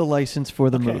re-up the license for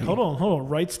the movie? Hold on.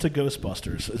 Rights to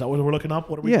Ghostbusters. Is that what we're looking up?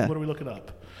 What are we looking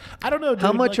up? I don't know, dude.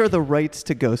 How much are the rights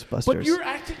to Ghostbusters? But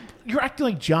you're acting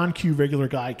like John Q. regular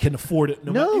guy can afford it.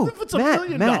 Even if it's $1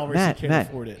 million, he can't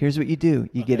afford it. Here's what you do.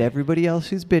 You get everybody else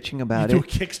who's bitching about it. You do a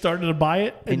Kickstarter to buy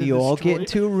it. And you all get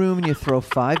into a room and you throw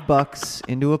 $5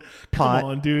 into a pot. Come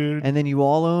on, dude. And then you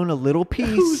all own a little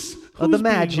piece of the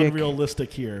magic. Being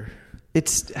unrealistic here?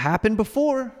 It's happened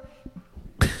before.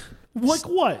 Like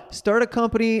what? Start a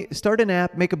company, start an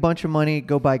app, make a bunch of money,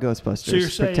 go buy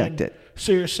Ghostbusters, protect it.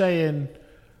 So you're saying,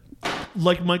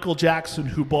 like Michael Jackson,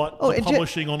 who bought the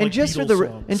publishing on Beatles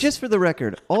songs. And just for the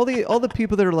record, all the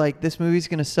people that are like, this movie's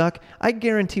going to suck, I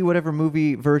guarantee whatever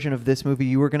movie version of this movie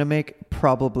you were going to make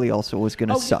probably also was going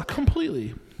to suck.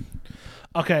 Completely.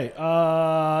 Okay,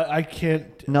 I can't.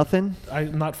 Nothing?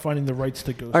 I'm not finding the rights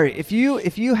to Ghostbusters. All right,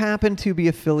 if you happen to be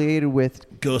affiliated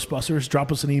with Ghostbusters,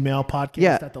 drop us an email,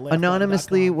 podcast at the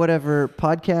anonymously, whatever,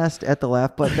 podcast at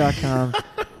thelaughbutton.com.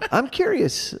 I'm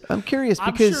curious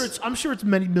because I'm sure it's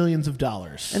many millions of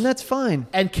dollars, and that's fine.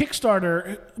 And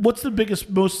Kickstarter, what's the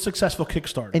most successful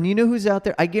Kickstarter? And you know who's out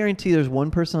there? I guarantee there's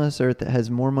one person on this earth that has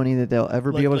more money that they'll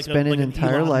ever be able to spend in an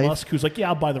entire Elon life. Musk, who's like, yeah,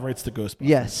 I'll buy the rights to Ghostbusters.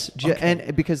 Yes, okay.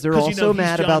 And because they're also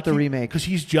mad about the remake because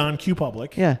he's John Q.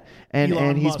 Public. Yeah,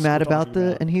 and he's mad about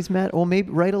and he's mad. Well,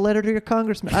 maybe write a letter to your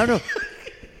congressman. I don't know.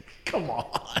 Come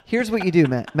on. Here's what you do,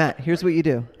 Matt. Here's what you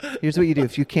do.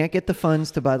 If you can't get the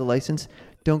funds to buy the license,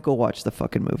 don't go watch the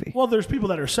fucking movie. Well, there's people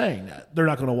that are saying that they're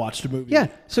not going to watch the movie. Yeah.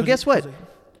 So guess what?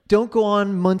 Don't go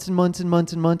on months and months and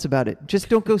months and months about it. Just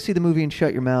don't go see the movie and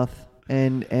shut your mouth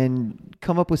and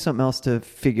come up with something else to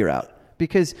figure out.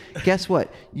 Because guess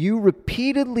what? You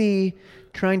repeatedly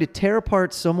trying to tear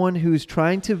apart someone who's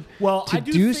trying to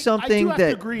do something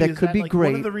that could be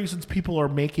great. One of the reasons people are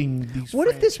making these. What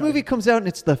if this movie comes out and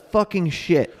it's the fucking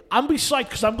shit? I'm be psyched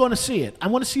because I'm going to see it. I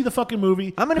want to see the fucking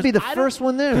movie. I'm going to be the first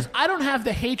one there because I don't have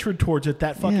the hatred towards it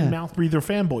that fucking mouth breather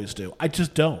fanboys do. I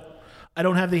just don't. I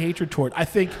don't have the hatred toward it. I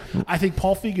think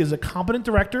Paul Feig is a competent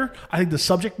director. I think the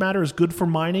subject matter is good for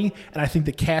mining, and I think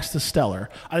the cast is stellar.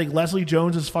 I think Leslie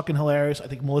Jones is fucking hilarious. I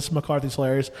think Melissa McCarthy's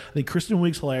hilarious. I think Kristen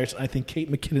Wiig's hilarious, and I think Kate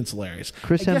McKinnon's hilarious.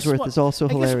 Chris Hemsworth is also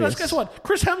hilarious. Guess what?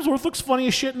 Chris Hemsworth looks funny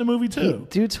as shit in the movie too.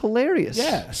 Dude's hilarious.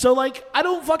 Yeah. So I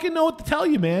don't fucking know what to tell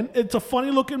you, man. It's a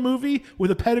funny looking movie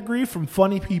with a pedigree from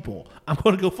funny people. I'm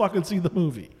going to go fucking see the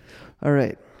movie. All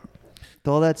right. With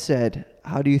all that said,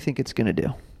 how do you think it's going to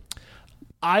do?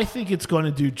 I think it's going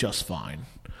to do just fine.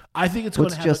 I think it's going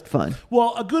to have just fine.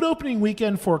 Well, a good opening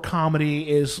weekend for a comedy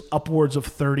is upwards of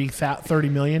 30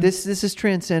 million. This is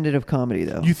transcendent of comedy,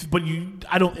 though.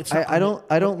 I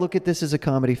don't look at this as a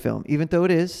comedy film, even though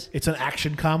it is. It's an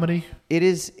action comedy.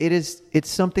 It's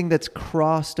something that's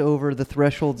crossed over the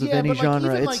thresholds of any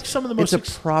genre. Some of the most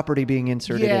it's a property being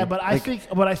inserted. Yeah, in. but I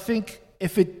think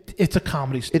it's a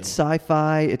comedy still. It's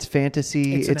sci-fi, it's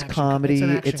fantasy, it's comedy,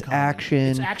 it's action.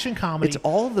 It's action comedy. It's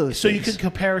all of those so things. you can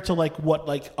compare it to like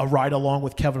a ride along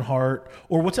with Kevin Hart,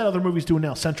 or what's that other movie he's doing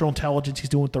now? Central Intelligence he's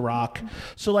doing with The Rock.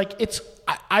 So like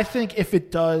I think if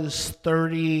it does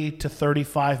 30 to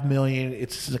 35 million,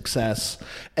 it's a success,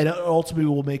 and it ultimately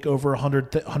will make over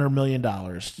 $100 million.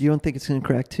 You don't think it's going to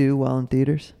crack 2 while in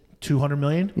theaters? 200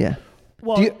 million? Yeah.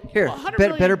 Well,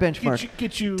 better benchmark.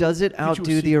 Get you, does it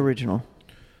outdo the original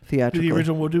theatrically? The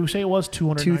original, what do we say it was?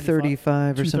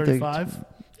 235 or something. 235?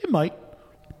 It might.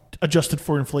 Adjusted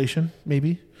for inflation,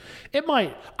 maybe. It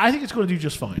might. I think it's going to do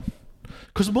just fine.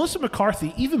 Because Melissa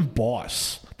McCarthy, even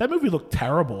Boss, that movie looked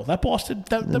terrible. That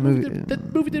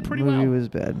movie did pretty well. The movie was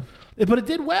bad. But it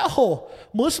did well.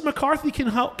 Melissa McCarthy can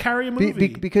help carry a movie.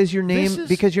 Because your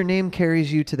name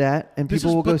carries you to that, and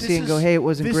people will go see it and go, hey, it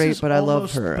wasn't great, but I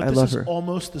love her. I love her. This is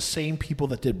almost the same people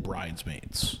that did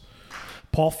Bridesmaids.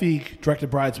 Paul Feig directed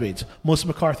Bridesmaids. Melissa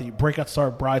McCarthy, breakout star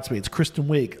of Bridesmaids. Kristen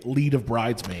Wiig, lead of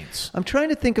Bridesmaids. I'm trying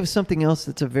to think of something else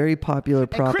that's a very popular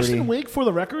property. And Kristen Wiig, for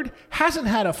the record, hasn't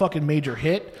had a fucking major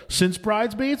hit since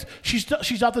Bridesmaids. She's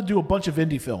out to do a bunch of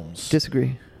indie films.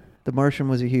 Disagree. The Martian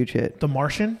was a huge hit. The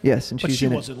Martian? Yes, and she's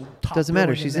in it. Doesn't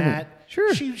matter. She's in it.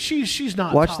 Sure. She's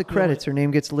not. Watch the credits. Her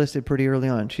name gets listed pretty early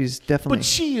on. She's definitely. But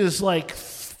she is like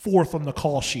 4th on the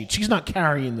call sheet. She's not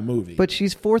carrying the movie. But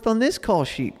she's 4th on this call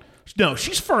sheet. No,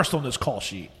 she's 1st on this call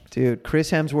sheet. Dude,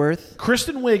 Chris Hemsworth.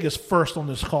 Kristen Wiig is 1st on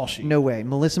this call sheet. No way.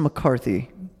 Melissa McCarthy.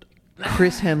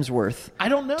 Chris Hemsworth. I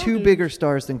don't know. Two bigger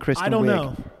stars than Kristen Wiig. I don't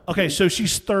know. Okay, so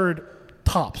she's 3rd.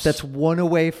 Tops. That's 1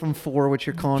 away from 4, which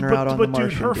you're calling her out on The Martian,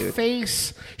 dude. Her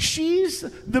face, she's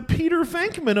the Peter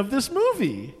Venkman of this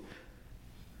movie.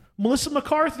 Melissa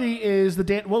McCarthy is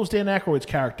what was Dan Aykroyd's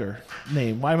character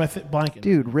name? Why am I blanking?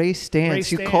 Dude, Ray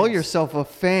Stantz. You call yourself a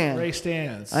fan. Ray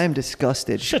Stantz. I am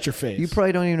disgusted. Shut your face. You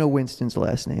probably don't even know Winston's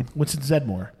last name. Winston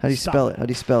Zedmore. How do you spell it? How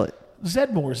do you spell it?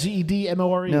 Zedmore,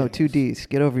 Zedmore. No, 2 Ds.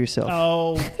 Get over yourself.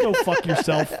 Oh, go fuck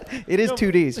yourself. It is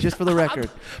 2 Ds, just for the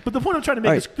record. But the point I'm trying to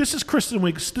make is this is Kristen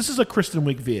Wiig. This is a Kristen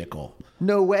Wiig vehicle.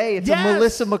 No way. It's a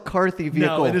Melissa McCarthy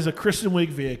vehicle. No, it is a Kristen Wiig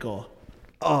vehicle.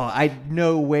 Oh,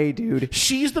 no way, dude.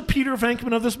 She's the Peter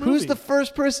Venkman of this movie. Who's the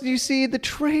first person you see in the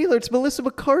trailer? It's Melissa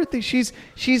McCarthy.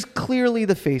 She's clearly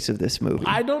the face of this movie.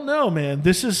 I don't know, man.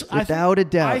 This is without a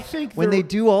doubt. I think when they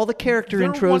do all the character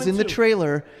intros in the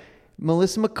trailer,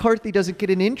 Melissa McCarthy doesn't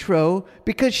get an intro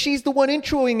because she's the one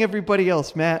introing everybody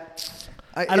else, Matt.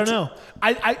 I don't know.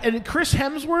 And Chris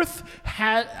Hemsworth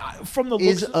from the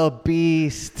is looks a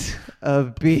beast. A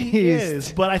beast. He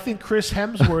is, but I think Chris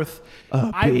Hemsworth.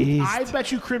 I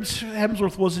bet you Chris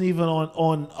Hemsworth wasn't even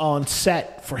on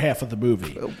set for half of the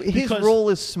movie. His role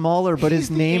is smaller, but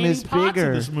his name is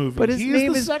bigger. This movie. But his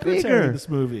name is bigger. Of this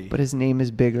movie. But his name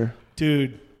is bigger,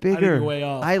 dude. Bigger. Way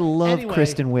off. I love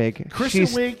Kristen Wiig.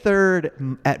 She's Wiig,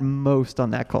 3rd at most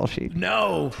on that call sheet.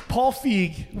 No, Paul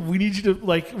Feig. We need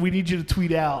you to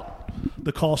tweet out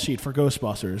the call sheet for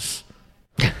Ghostbusters.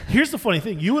 Here's the funny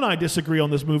thing: you and I disagree on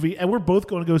this movie, and we're both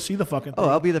going to go see the fucking thing. Oh,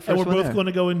 I'll be the first one. And we're both going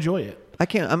to go enjoy it. I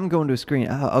can't. I'm going to a screening.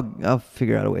 I'll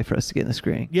figure out a way for us to get in the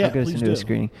screening. Yeah, I'll get please us into a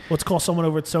screening. Let's call someone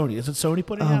over at Sony. Is it Sony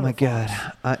putting it out? Oh my god!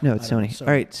 No, it's Sony. All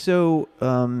right, so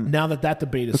now that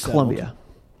debate is settled. Columbia,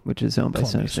 which is owned by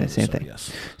Sony, same thing.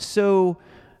 Yes. So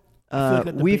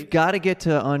we've got to get to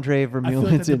Andree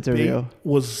Vermeulen's interview.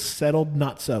 Was settled,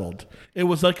 not settled. It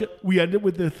was like we ended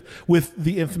with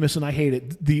the infamous, and I hate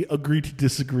it, the agree to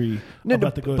disagree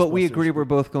about the Ghostbusters. But we agree we're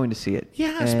both going to see it.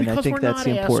 Yes, and because I think we're that's not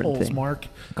the important assholes, thing. Mark.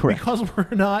 Correct. Because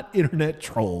we're not internet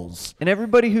trolls. And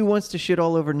everybody who wants to shit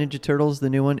all over Ninja Turtles, the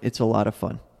new one, it's a lot of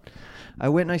fun. I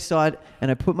went and I saw it,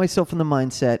 and I put myself in the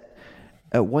mindset.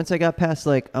 Once I got past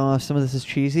some of this is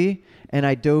cheesy, and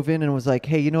I dove in and was like,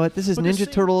 hey, you know what? This is Ninja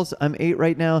Turtles. I'm 8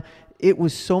 right now. It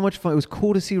was so much fun. It was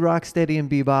cool to see Rocksteady and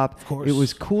Bebop. Of course. It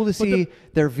was cool to see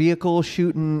their vehicle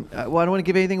shooting. Well, I don't want to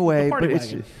give anything away, but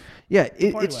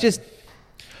it's just.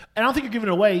 I don't think you're giving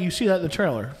it away. You see that in the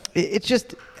trailer. It's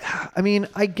just. I mean,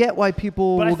 I get why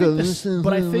people will go.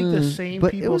 But I think the same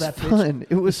people that fun.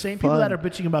 It was the same fun. people that are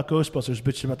bitching about Ghostbusters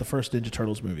bitching about the first Ninja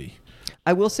Turtles movie.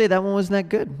 I will say that one wasn't that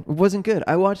good. It wasn't good.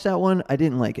 I watched that one. I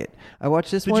didn't like it. I watched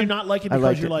this one. Did you not like it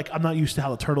because you're like, I'm not used to how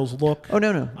the turtles look? Oh,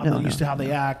 no. I'm not used to how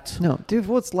they act. No, dude,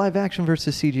 it's live action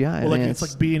versus CGI? Well, it's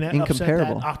like being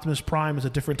incomparable. Upset that Optimus Prime is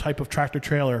a different type of tractor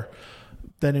trailer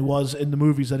than he was in the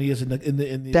movies than he is in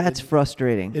the That's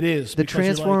frustrating. It is. The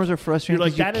Transformers are frustrating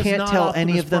because you can't tell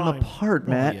any of them apart,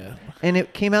 Matt. Yeah. And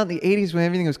it came out in the 80s when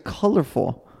everything was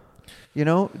colorful. You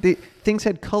know, things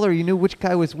had color. You knew which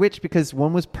guy was which because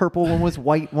one was purple, one was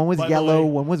white, one was yellow,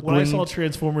 one was green. When I saw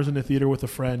Transformers in the theater with a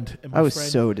friend, and I was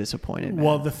so disappointed. Man.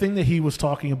 Well, the thing that he was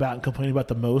talking about and complaining about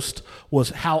the most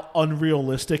was how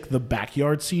unrealistic the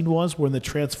backyard scene was when the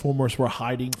Transformers were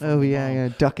hiding from the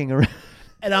bomb. Ducking around.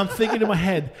 And I'm thinking in my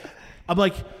head, I'm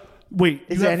like, wait,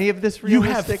 is any of this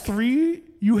realistic?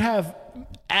 You have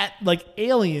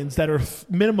aliens that are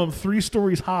minimum 3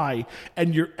 stories high,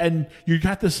 and you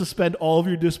have to suspend all of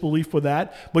your disbelief for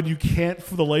that, but you can't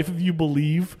for the life of you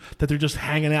believe that they're just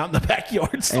hanging out in the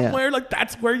backyard somewhere. Like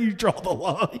that's where you draw the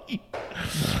line.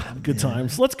 Good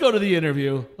times. Let's go to the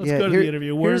interview.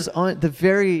 Here's the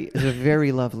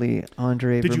very lovely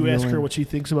Andree. Did you ask her what she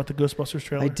thinks about the Ghostbusters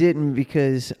trailer? I didn't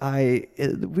because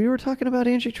we were talking about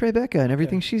Angie Tribeca and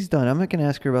everything she's done. I'm not going to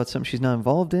ask her about something she's not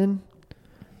involved in.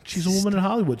 She's a woman in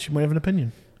Hollywood. She might have an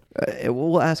opinion.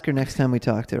 We'll ask her next time we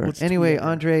talk to her. Anyway,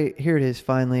 Andree, here it is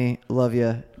finally. Love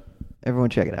you. Everyone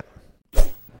check it out.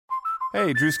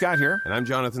 Hey, Drew Scott here, and I'm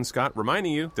Jonathan Scott,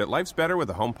 reminding you that life's better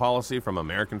with a home policy from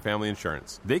American Family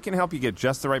Insurance. They can help you get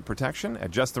just the right protection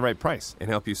at just the right price and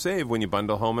help you save when you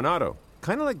bundle home and auto.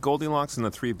 Kind of like Goldilocks and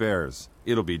the Three Bears.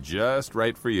 It'll be just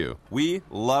right for you. We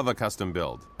love a custom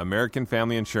build. American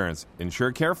Family Insurance.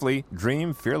 Insure carefully,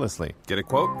 dream fearlessly. Get a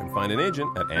quote and find an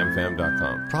agent at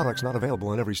amfam.com. Products not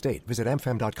available in every state. Visit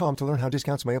amfam.com to learn how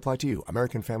discounts may apply to you.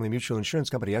 American Family Mutual Insurance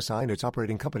Company, SI, and its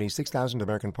operating company, 6000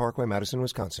 American Parkway, Madison,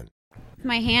 Wisconsin.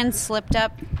 My hand slipped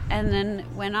up and then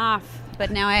went off,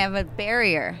 but now I have a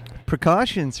barrier.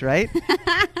 Precautions, right?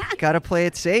 Got to play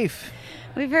it safe.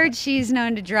 We've heard she's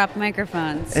known to drop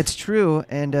microphones. It's true.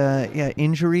 And,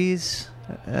 injuries,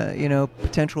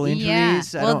 potential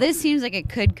injuries. Yeah. Well, this seems like it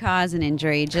could cause an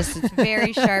injury. Just it's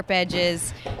very sharp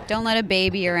edges. Don't let a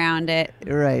baby around it.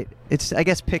 Right. I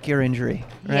guess, pick your injury,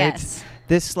 right? Yes.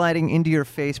 This sliding into your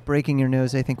face, breaking your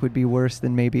nose, I think would be worse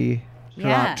than maybe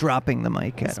dropping the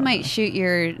mic. This might shoot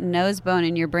your nose bone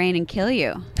in your brain and kill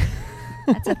you.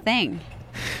 That's a thing.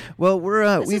 Well,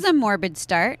 this is a morbid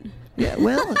start. Yeah,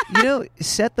 well,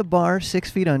 set the bar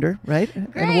 6 feet under, right?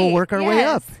 Great, and we'll work our way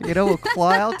up. We'll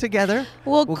claw out together.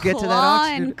 We'll get to that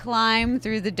oxygen and climb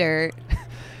through the dirt.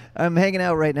 I'm hanging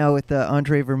out right now with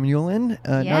Andree Vermeulen,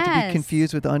 not to be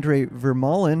confused with Andree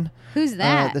Vermeulen. Who's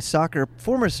that? The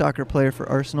former soccer player for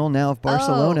Arsenal, now of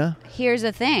Barcelona. Oh, here's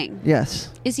the thing.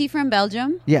 Yes. Is he from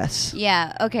Belgium? Yes.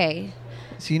 Yeah, okay.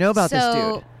 So you know about this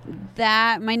dude.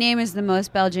 My name is the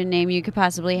most Belgian name you could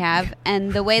possibly have,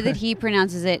 and the way that he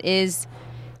pronounces it is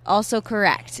also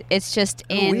correct. It's just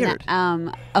in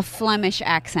a Flemish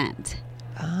accent.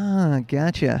 Ah,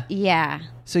 gotcha. Yeah.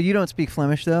 So you don't speak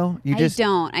Flemish, though? I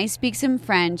don't. I speak some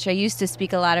French. I used to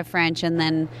speak a lot of French, and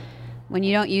then when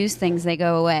you don't use things, they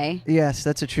go away. Yes,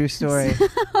 that's a true story.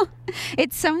 So,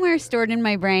 it's somewhere stored in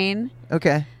my brain.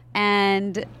 Okay.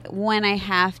 And when I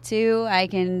have to, I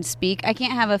can speak. I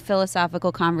can't have a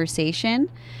philosophical conversation,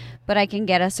 but I can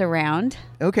get us around.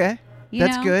 Okay.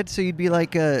 That's good. So you'd be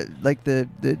like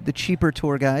the cheaper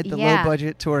tour guide, the low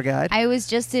budget tour guide. I was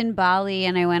just in Bali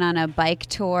and I went on a bike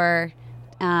tour.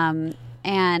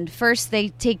 And first they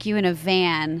take you in a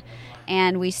van,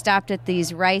 and we stopped at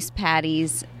these rice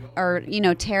paddies or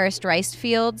terraced rice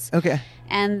fields. Okay.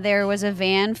 And there was a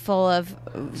van full of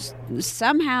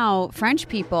somehow French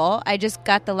people. I just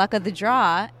got the luck of the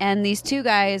draw. And these 2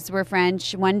 guys were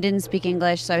French. One didn't speak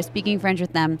English, so I was speaking French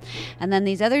with them. And then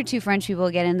these other 2 French people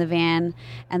get in the van,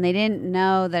 and they didn't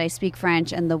know that I speak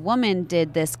French. And the woman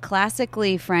did this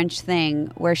classically French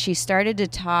thing where she started to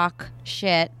talk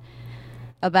shit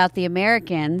about the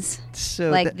Americans.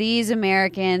 So these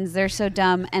Americans, they're so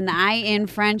dumb. And I, in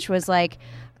French, was like,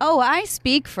 oh, I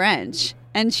speak French.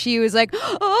 And she was like,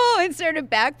 oh, and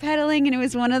started backpedaling. And it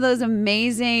was one of those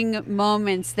amazing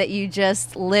moments that you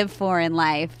just live for in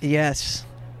life. Yes.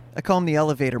 I call them the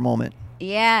elevator moment.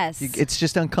 Yes. It's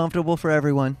just uncomfortable for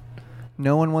everyone.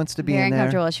 No one wants to be in there. Very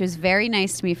uncomfortable. She was very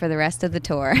nice to me for the rest of the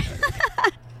tour.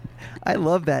 I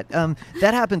love that.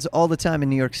 That happens all the time in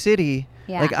New York City.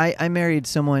 Yeah. Like I married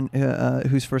someone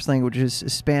whose first language is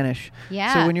Spanish.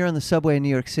 Yeah. So when you're on the subway in New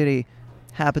York City,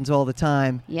 happens all the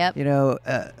time. Yep.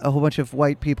 A whole bunch of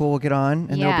white people will get on,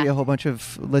 and there'll be a whole bunch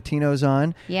of Latinos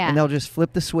on. Yeah. And they'll just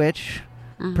flip the switch,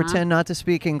 pretend not to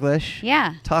speak English.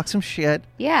 Yeah. Talk some shit.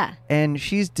 Yeah. And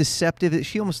she's deceptive.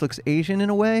 She almost looks Asian in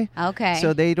a way. Okay.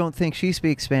 So they don't think she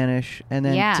speaks Spanish. And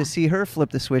then to see her flip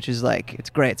the switch is like, it's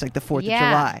great. It's like the 4th of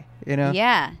July,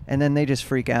 Yeah. And then they just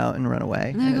freak out and run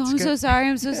away. And I'm so sorry.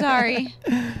 I'm so sorry.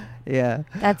 Yeah.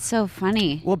 That's so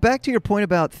funny. Well, back to your point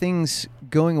about things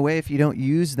going away if you don't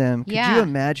use them. Could you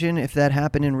imagine if that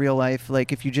happened in real life?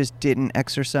 Like if you just didn't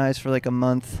exercise for like a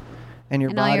month and your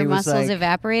And body all your was muscles like,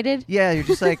 evaporated? yeah, you're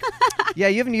just like, yeah,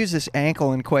 you haven't used this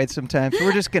ankle in quite some time, so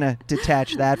we're just going to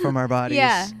detach that from our bodies.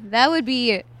 Yeah, that would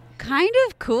be kind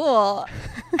of cool.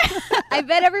 I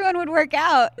bet everyone would work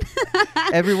out.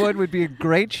 Everyone would be in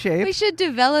great shape. We should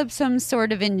develop some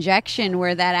sort of injection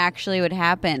where that actually would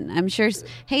happen. I'm sure.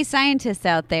 Hey, scientists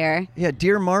out there. Yeah,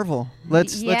 dear Marvel,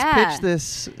 let's pitch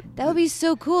this. That would be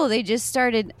so cool. They just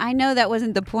started. I know that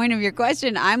wasn't the point of your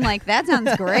question. I'm like, that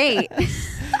sounds great.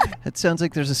 It sounds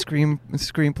like there's a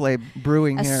screenplay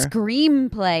brewing A here.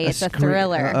 Screenplay. It's a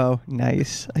thriller. Oh,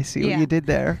 nice. I see what you did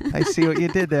there. I see what you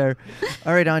did there.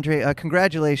 All right, Andree,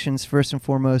 congratulations first and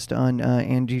foremost on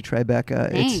Angie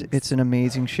Tribeca. Thanks. It's an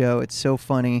amazing show. It's so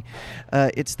funny.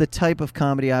 It's the type of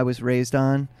comedy I was raised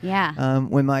on. Yeah.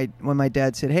 When my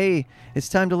dad said, "Hey, it's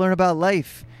time to learn about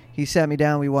life," he sat me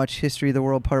down. We watched History of the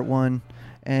World Part 1.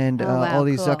 And all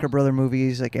these cool. Zucker Brother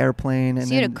movies like Airplane. And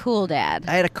So you had a cool dad.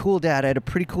 I had a cool dad. I had a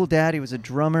pretty cool dad. He was a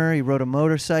drummer. He rode a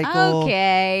motorcycle.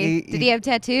 Okay. Did he have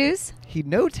tattoos? He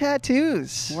no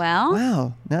tattoos. Well.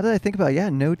 Wow. Now that I think about it, yeah,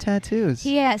 no tattoos.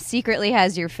 He secretly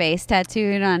has your face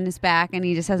tattooed on his back, and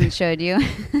he just hasn't showed you.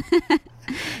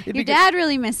 Your dad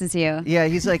really misses you. Yeah,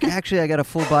 he's like, actually, I got a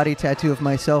full body tattoo of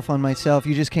myself on myself.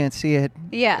 You just can't see it.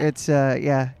 Yeah. It's,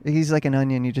 he's like an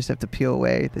onion. You just have to peel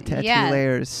away the tattoo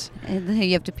layers.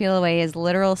 You have to peel away his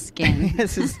literal skin.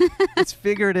 It's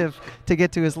figurative to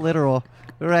get to his literal.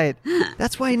 Right.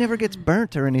 That's why he never gets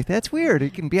burnt or anything. That's weird. He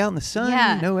can be out in the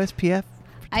sun, no SPF protection.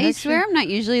 I swear I'm not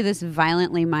usually this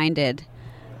violently minded.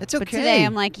 It's okay. But today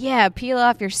I'm like, peel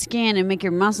off your skin and make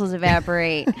your muscles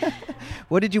evaporate.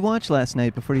 What did you watch last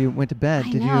night before you went to bed?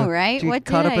 I know, right? What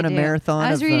caught up in a marathon?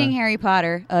 I was reading Harry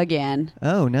Potter again.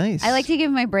 Oh, nice. I like to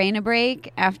give my brain a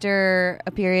break after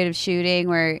a period of shooting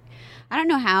where I don't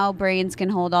know how brains can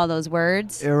hold all those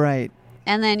words. You're right.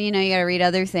 And then, you got to read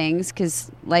other things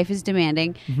because life is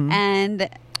demanding. Mm-hmm. And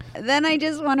then I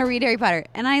just want to read Harry Potter.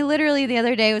 And I literally the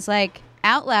other day was like,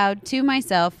 out loud to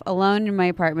myself, alone in my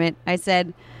apartment, I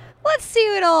said, let's see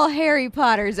what old Harry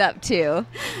Potter's up to.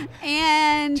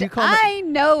 And I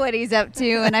know what he's up to,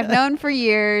 and I've known for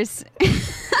years.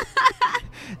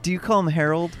 Do you call him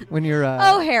Harold when you're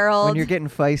Harold, when you're getting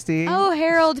feisty? Oh,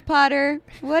 Harold Potter,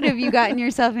 what have you gotten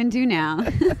yourself into now?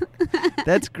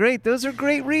 That's great. Those are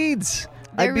great reads.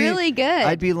 They're really good.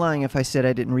 I'd be lying if I said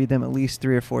I didn't read them at least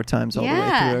 3 or 4 times all the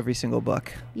way through every single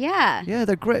book. Yeah. Yeah,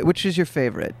 they're great. Which is your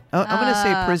favorite? I'm going to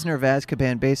say Prisoner of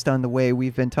Azkaban based on the way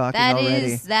we've been talking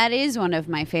already. That is one of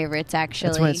my favorites, actually.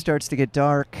 That's when it starts to get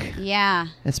dark. Yeah.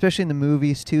 Especially in the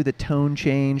movies, too. The tone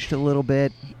changed a little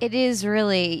bit. It is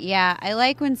really, I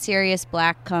like when Sirius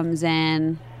Black comes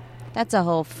in. That's a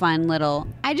whole fun little...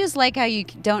 I just like how you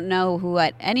don't know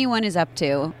what anyone is up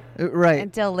to. Right.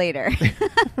 Until later.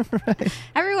 Right.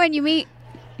 Everyone you meet,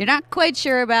 you're not quite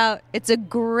sure about. It's a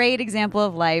great example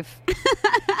of life.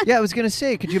 Yeah, I was going to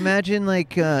say, could you imagine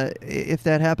if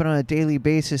that happened on a daily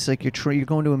basis, like you're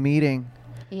going to a meeting.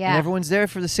 Yeah. And everyone's there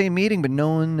for the same meeting, but no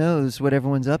one knows what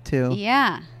everyone's up to.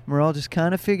 Yeah. We're all just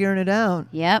kind of figuring it out.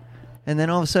 Yep. And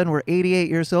then all of a sudden we're 88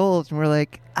 years old and we're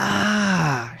like,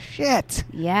 shit.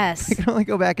 Yes. We can only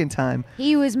go back in time.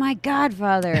 He was my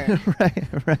godfather.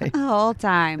 Right. The whole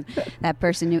time. That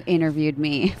person who interviewed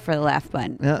me for the laugh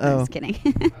button. Uh-oh. I'm just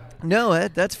kidding. No,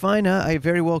 that's fine. I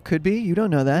very well could be. You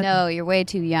don't know that. No, you're way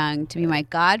too young to be my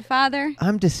godfather.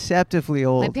 I'm deceptively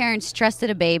old. My parents trusted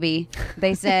a baby.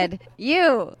 They said,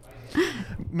 if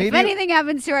anything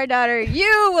happens to our daughter,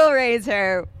 you will raise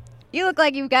her. You look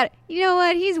like you've got it. You know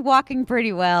what? He's walking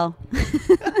pretty well.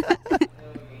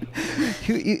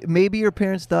 Maybe your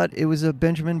parents thought it was a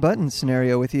Benjamin Button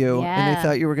scenario with you, and they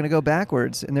thought you were going to go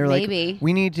backwards. And they're like,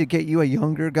 we need to get you a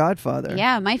younger godfather.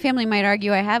 Yeah, my family might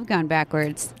argue I have gone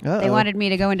backwards. Uh-oh. They wanted me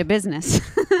to go into business.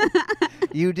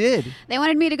 You did? They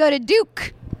wanted me to go to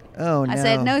Duke. Oh, no. I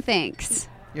said, no thanks.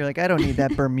 You're like, I don't need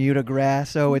that Bermuda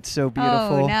grass. Oh, it's so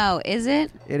beautiful. Oh, no. Is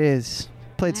it? It is.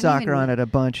 Played soccer on it a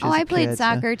bunch. I played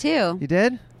soccer too. You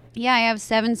did? Yeah, I have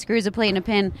 7 screws, a plate, and a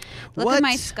pin. Look at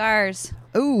my scars.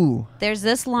 Ooh. There's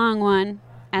this long one,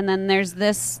 and then there's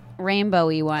this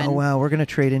rainbowy one. Oh, wow. We're going to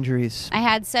trade injuries. I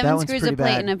had 7 screws, a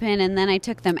plate, and a pin, and then I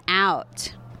took them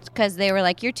out because they were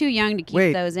like, you're too young to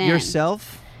keep those in.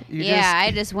 Yourself?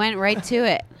 I just went right to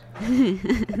it.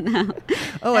 No.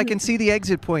 Oh, I can see the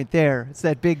exit point there. It's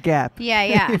that big gap.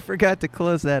 Yeah. You forgot to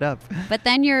close that up. But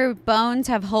then your bones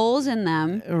have holes in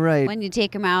them when you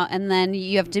take them out, and then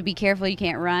you have to be careful you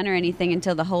can't run or anything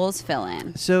until the holes fill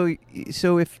in. So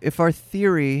if our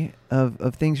theory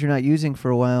of things you're not using for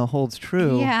a while holds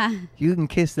true. Yeah. You can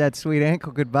kiss that sweet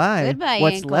ankle goodbye. Goodbye,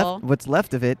 What's ankle. What's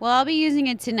left of it? Well, I'll be using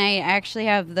it tonight. I actually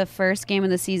have the first game of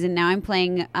the season. Now I'm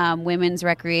playing women's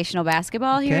recreational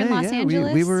basketball here in Los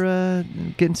Angeles. We were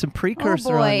getting some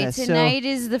precursor on this. Tonight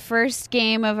is the first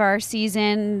game of our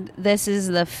season. This is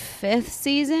the 5th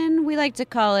season. We like to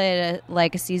call it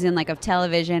a season like of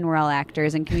television. We're all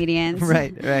actors and comedians.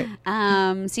 Right.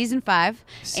 Season 5.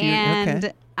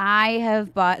 And I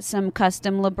have bought some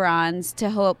custom LeBrons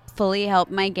to hopefully help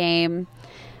my game.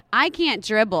 I can't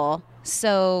dribble,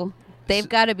 so they've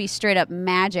got to be straight up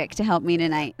magic to help me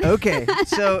tonight. Okay.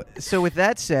 So with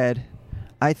that said,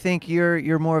 I think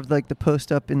you're more of like the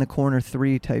post up in the corner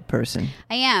 3 type person.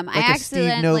 I am.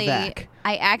 Like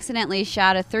I accidentally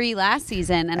shot a 3 last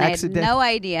season, and I had no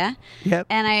idea. Yep.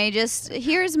 And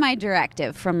here's my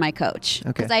directive from my coach.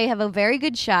 Okay. Because I have a very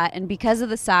good shot, and because of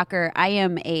the soccer, I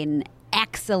am an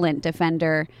excellent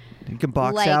defender. You can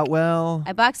box out well.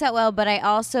 I box out well, but I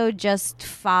also just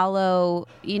follow,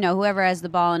 whoever has the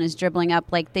ball and is dribbling up.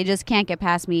 Like, they just can't get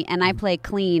past me, and I play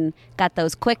clean. Got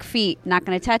those quick feet, not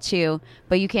going to touch you,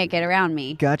 but you can't get around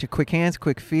me. Gotcha. Quick hands,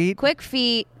 quick feet. Quick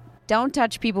feet. Don't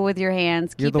touch people with your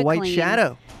hands. You're Keep the it white clean.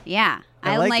 shadow. Yeah.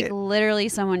 I I'm like it. literally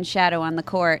someone's shadow on the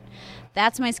court.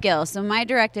 That's my skill. So my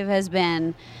directive has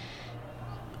been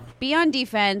be on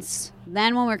defense.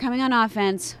 Then when we're coming on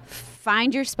offense,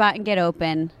 find your spot and get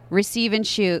open. Receive and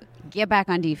shoot. Get back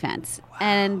on defense. Wow.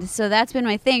 And so that's been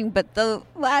my thing. But the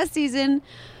last season,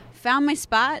 found my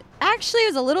spot. Actually, it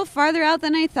was a little farther out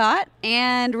than I thought.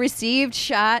 And received,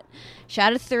 shot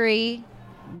a 3.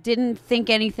 Didn't think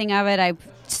anything of it. I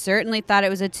certainly thought it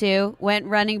was a 2. Went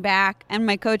running back, and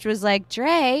my coach was like,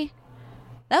 Dre,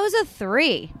 that was a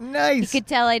 3. Nice. You could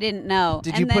tell I didn't know.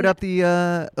 Did you put up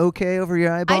the okay over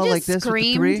your eyeball like this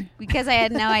screamed with the 3? because I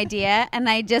had no idea, and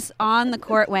I just on the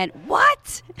court went,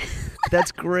 what?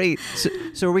 That's great.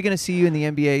 So are we going to see you in the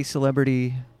NBA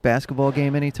celebrity basketball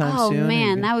game anytime soon? Oh,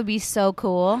 man, that would be so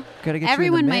cool. Gotta get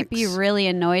Everyone you in the might be mix. really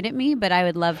annoyed at me, but I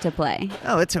would love to play.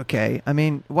 Oh, it's okay. I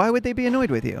mean, why would they be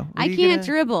annoyed with you? I can't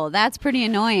dribble. That's pretty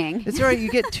annoying. It's all right. You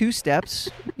get 2 steps.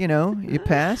 You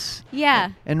pass.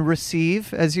 Yeah. And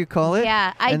receive, as you call it.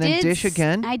 Yeah, and then dish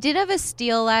again. I did have a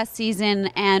steal last season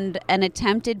and an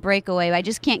attempted breakaway. I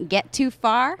just can't get too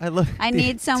far. I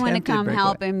need someone to come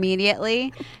help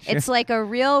immediately. Sure. It's like a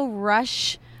real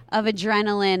rush of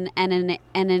adrenaline and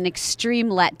an extreme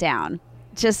letdown.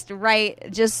 Just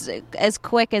as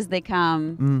quick as they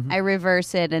come, Mm-hmm. I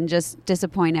reverse it and just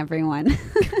disappoint everyone.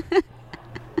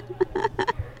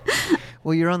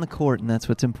 Well, you're on the court, and that's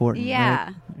what's important. Yeah.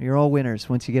 Right? You're all winners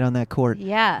once you get on that court.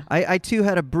 Yeah. I too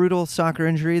had a brutal soccer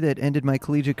injury that ended my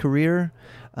collegiate career.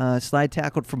 Slide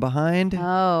tackled from behind.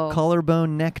 Oh.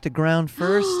 Collarbone neck to ground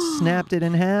first. Snapped it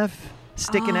in half.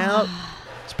 Sticking out.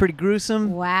 It's pretty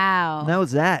gruesome. Wow. And that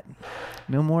was that.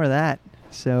 No more of that.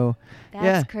 So,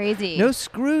 That's crazy. No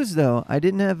screws, though. I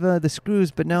didn't have the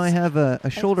screws, but now I have a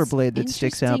shoulder blade that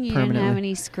sticks out Interesting permanently. You didn't have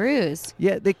any screws.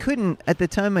 Yeah, they couldn't. At the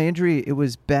time of my injury, it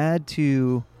was bad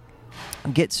to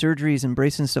get surgeries and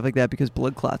braces and stuff like that because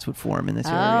blood clots would form in this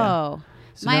area. Oh.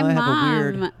 So My now I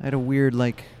mom... had a weird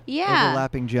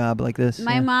overlapping job like this.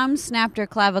 My mom snapped her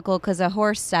clavicle because a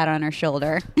horse sat on her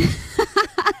shoulder.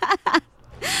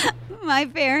 My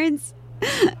parents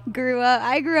grew up.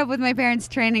 I grew up with my parents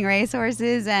training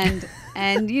racehorses, and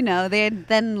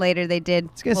later they did.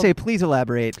 I was gonna say, please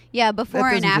elaborate. Yeah, before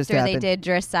That and doesn't just after they happen. did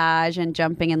dressage and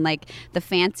jumping and like the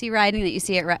fancy riding that you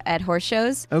see at horse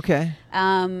shows. Okay.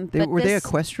 Were they this-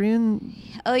 equestrian?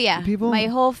 Oh yeah, people? My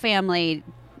whole family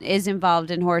is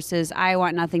involved in horses. I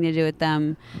want nothing to do with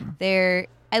them.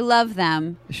 I love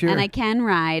them, Sure. and I can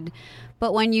ride.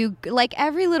 But when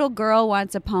every little girl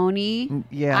wants a pony,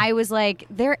 yeah. I was like,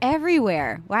 they're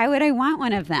everywhere. Why would I want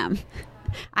one of them?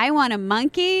 I want a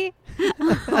monkey.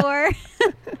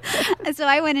 So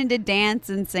I went into dance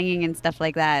and singing and stuff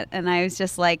like that. And I was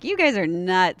just like, you guys are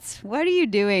nuts. What are you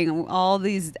doing all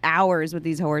these hours with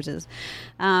these horses?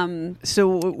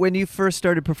 So when you first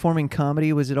started performing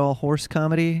comedy, was it all horse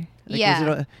comedy?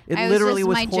 Yeah. It literally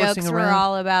was my horsing jokes around? were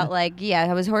all about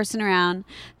I was horsing around.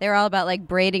 They were all about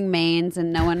braiding manes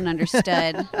and no one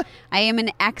understood. I am an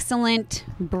excellent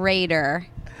braider.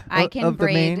 I can of the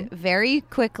mane? braid very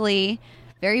quickly,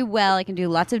 very well. I can do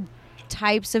lots of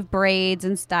types of braids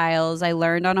and styles. I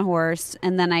learned on a horse,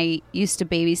 and then I used to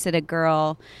babysit a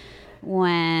girl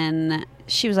when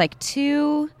she was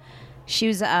 2. She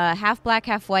was half black,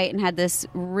 half white, and had this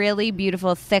really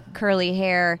beautiful, thick, curly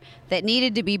hair that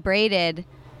needed to be braided.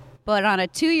 But on a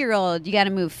 2-year-old, you got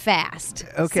to move fast.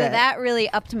 Okay. So that really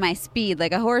upped my speed.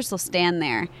 Like a horse will stand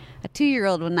there. A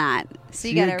 2-year-old will not. So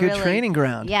you you're got a to good really, training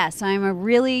ground. Yeah, so I'm a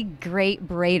really great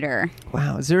braider.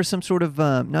 Wow. Is there some sort of,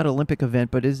 not Olympic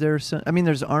event, but is there some, I mean,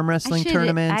 there's arm wrestling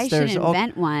tournaments. I should there's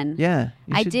invent one. Yeah.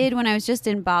 I did when I was just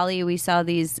in Bali. We saw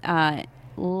these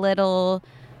little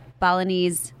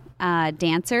Balinese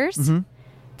dancers. Mm-hmm.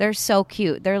 They're so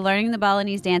cute. They're learning the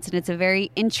Balinese dance, and it's a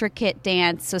very intricate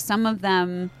dance. So some of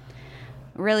them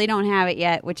really don't have it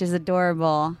yet, which is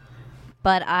adorable.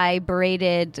 But I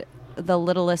braided the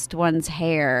littlest one's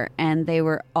hair, and they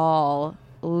were all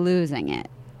losing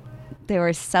it. They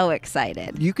were so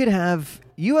excited.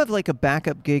 You have like a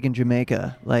backup gig in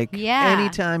Jamaica, like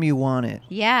anytime you want it.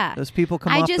 Yeah. Those people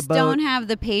come I off the boat. I just don't have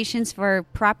the patience for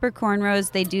proper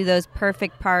cornrows. They do those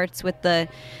perfect parts with the,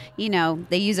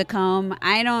 they use a comb.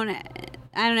 I don't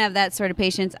have that sort of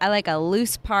patience. I like a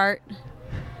loose part.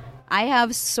 I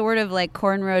have sort of like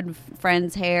cornrowed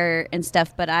friends' hair and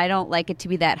stuff, but I don't like it to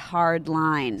be that hard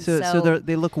line. So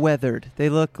they look weathered. They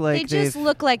look like they just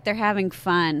look like they're having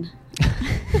fun.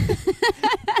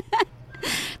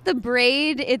 The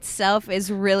braid itself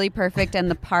is really perfect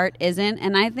and the part isn't,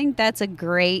 and I think that's a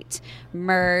great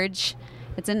merge.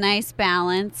 It's a nice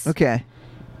balance. Okay.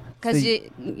 Because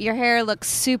your hair looks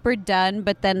super done,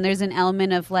 but then there's an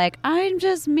element of like, I'm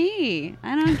just me.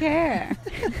 I don't care.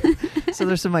 So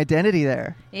there's some identity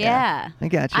there. Yeah. I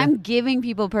gotcha. I'm giving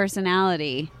people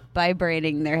personality by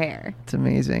braiding their hair. It's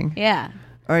amazing. Yeah.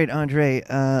 All right, Andree,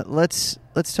 let's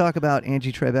talk about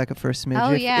Angie Tribeca for a smidge.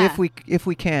 Oh, yeah. If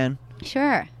we can.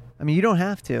 Sure. I mean, you don't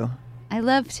have to. I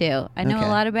love to. I know a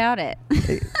lot about it.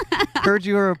 Heard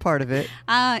you were a part of it.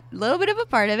 A little bit of a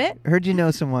part of it. Heard you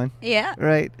know someone. Yeah.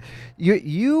 Right.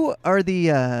 You are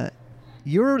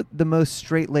you're the most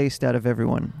straight-laced out of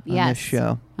everyone on this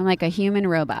show. I'm like a human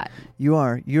robot. You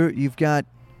are. You've got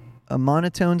a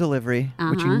monotone delivery,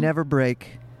 which you never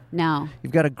break. No.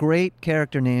 You've got a great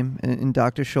character name in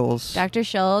Dr. Scholes. Dr.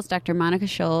 Scholes, Dr. Monica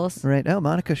Scholes. Right. Oh,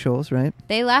 Monica Scholes, right.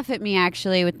 They laugh at me,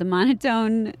 actually, with the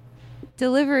monotone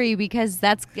delivery because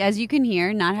that's, as you can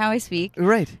hear, not how I speak.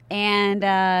 Right. And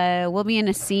we'll be in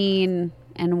a scene,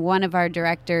 and one of our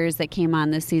directors that came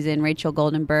on this season, Rachel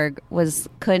Goldenberg,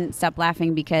 couldn't stop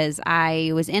laughing because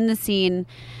I was in the scene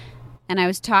and I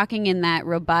was talking in that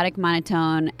robotic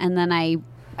monotone, and then I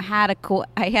had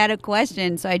a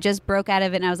question, so I just broke out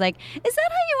of it and I was like, is that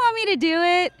how you want me to do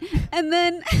it? And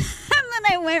then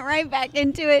I went right back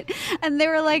into it, and they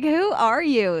were like, who are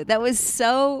you? That was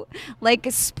so like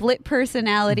a split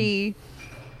personality.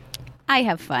 I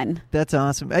have fun. That's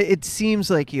awesome. It seems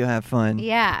like you have fun.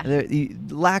 Yeah.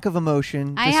 Lack of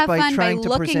emotion. I have fun by to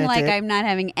looking like it. I'm not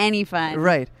having any fun.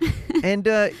 Right. And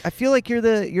I feel like you're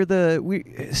the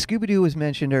Scooby-Doo was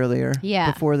mentioned earlier.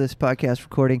 Yeah. Before this podcast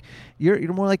recording.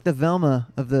 You're more like the Velma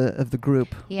of the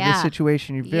group. Yeah. The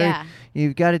situation.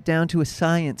 You've got it down to a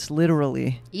science,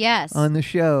 literally. Yes. On the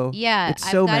show. Yeah.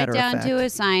 It's so matter of fact. I've got it down to a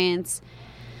science.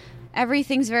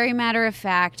 Everything's very matter of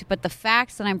fact, but the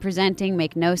facts that I'm presenting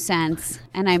make no sense,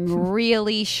 and I'm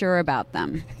really sure about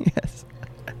them. Yes.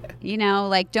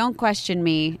 Don't question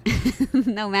me,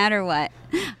 no matter what.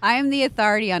 I am the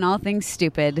authority on all things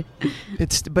stupid.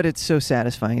 But it's so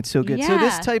satisfying. It's so good. Yeah. So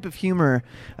this type of humor,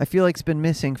 I feel like it's been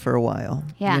missing for a while.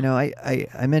 Yeah.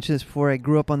 I mentioned this before. I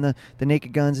grew up on the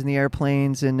Naked Guns and the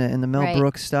Airplanes and the Mel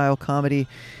Brooks style comedy,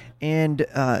 and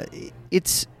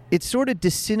it's sort of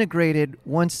disintegrated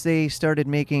once they started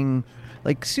making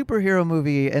like superhero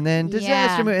movie and then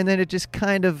disaster movie, and then it just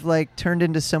kind of like turned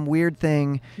into some weird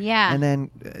thing. Yeah. And then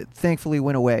thankfully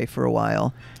went away for a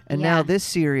while. And now this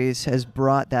series has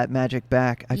brought that magic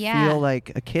back. I feel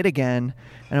like a kid again.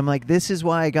 And I'm like, this is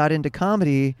why I got into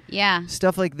comedy. Yeah.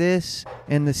 Stuff like this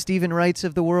and the Stephen Wrights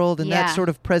of the world and that sort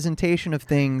of presentation of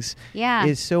things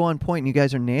is so on point, and you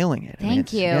guys are nailing it.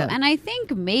 Thank you. Yeah. And I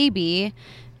think maybe it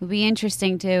would be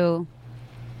interesting to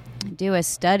do a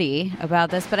study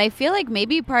about this, but I feel like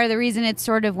maybe part of the reason it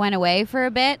sort of went away for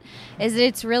a bit is that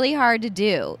it's really hard to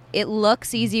do. It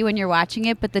looks easy when you're watching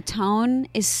it, but the tone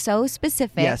is so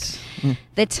specific. Yes.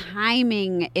 The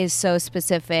timing is so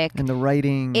specific. And the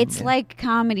writing. It's like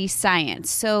comedy science.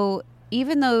 So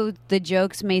even though the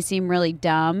jokes may seem really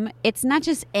dumb, it's not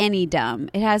just any dumb.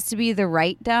 It has to be the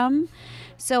right dumb.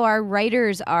 So our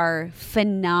writers are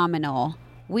phenomenal.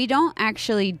 We don't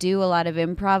actually do a lot of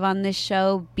improv on this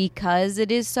show because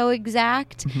it is so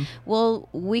exact. Well,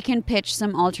 we can pitch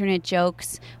some alternate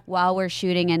jokes while we're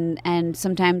shooting, and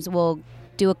sometimes we'll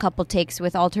do a couple takes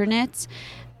with alternates.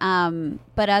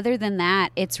 But other than that,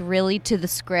 it's really to the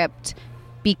script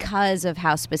because of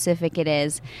how specific it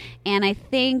is. And I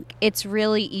think it's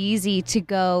really easy to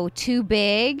go too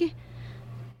big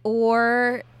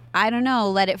or I don't know,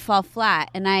 let it fall flat.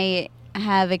 And I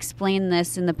have explained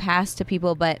this in the past to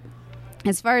people, but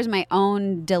as far as my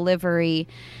own delivery,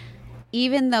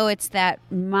 even though it's that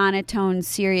monotone,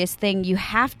 serious thing, you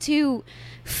have to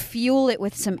fuel it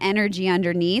with some energy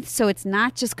underneath, so it's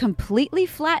not just completely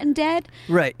flat and dead.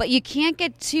 Right. But you can't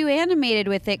get too animated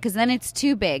with it because then it's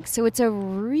too big. So it's a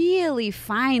really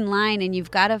fine line, and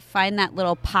you've got to find that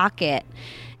little pocket.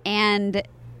 And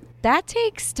that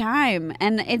takes time.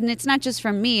 And it's not just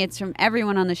from me, it's from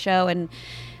everyone on the show. And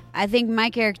I think my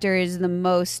character is the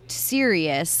most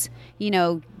serious. You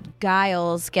know,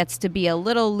 Giles gets to be a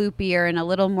little loopier and a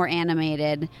little more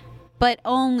animated, but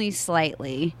only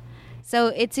slightly. So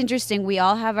it's interesting. We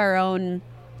all have our own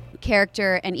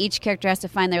character, and each character has to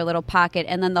find their little pocket.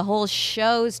 And then the whole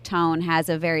show's tone has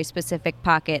a very specific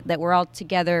pocket that we're all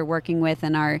together working with.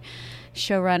 And our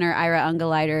showrunner, Ira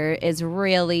Ungelleider, is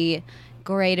really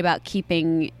great about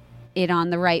keeping it on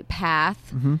the right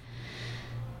path. Mm-hmm.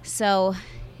 So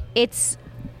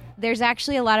there's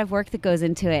actually a lot of work that goes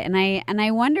into it, and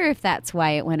I wonder if that's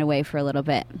why it went away for a little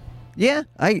bit. Yeah,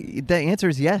 the answer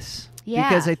is yes. Yeah.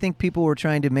 Because I think people were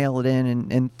trying to mail it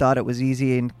in and thought it was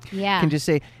easy and can just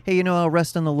say, hey, you know, I'll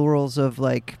rest on the laurels of,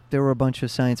 like, there were a bunch of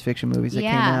science fiction movies that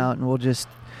came out, and we'll just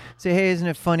say, hey, isn't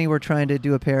it funny we're trying to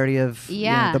do a parody of you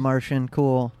know, The Martian?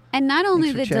 Cool. And not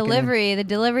only the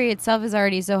delivery itself is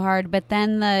already so hard, but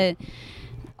then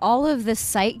all of the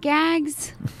sight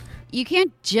gags. You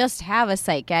can't just have a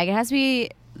sight gag. It has to be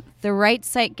the right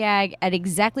sight gag at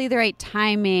exactly the right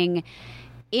timing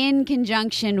in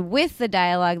conjunction with the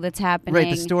dialogue that's happening.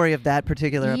 Right, the story of that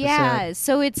particular episode. Yeah,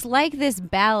 so it's like this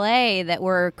ballet that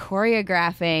we're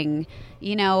choreographing,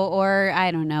 you know, or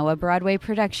I don't know, a Broadway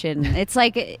production. It's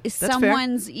like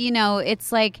someone's, fair. You know,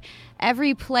 it's like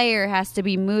every player has to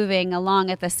be moving along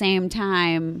at the same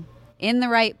time in the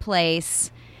right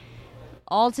place,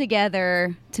 all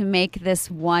together to make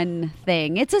this one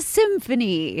thing. It's a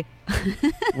symphony.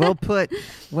 Well put.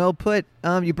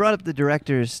 You brought up the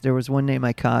directors. There was one name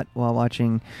I caught while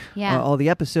watching all the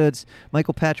episodes.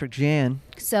 Michael Patrick Jan.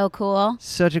 So cool.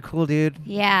 Such a cool dude.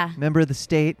 Yeah. Member of the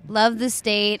State. Love the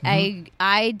State. Mm-hmm.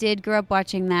 I did grow up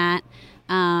watching that.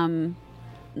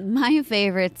 My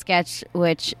favorite sketch,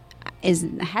 which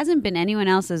hasn't been anyone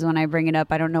else's when I bring it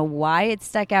up. I don't know why it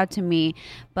stuck out to me,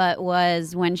 but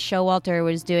was when Showalter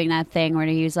was doing that thing where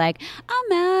he was like,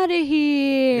 I'm out of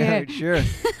here. Yeah, sure.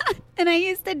 And I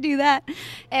used to do that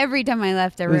every time I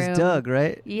left a room. It was Doug,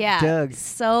 right? Yeah. Doug.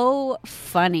 So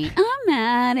funny. I'm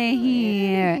out of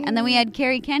here. And then we had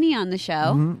Carrie Kenny on the show.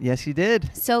 Mm-hmm. Yes, you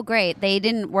did. So great. They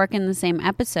didn't work in the same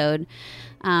episode,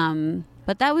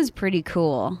 but that was pretty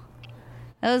cool.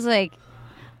 That was like,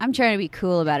 I'm trying to be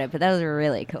cool about it, but that was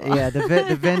really cool. Yeah,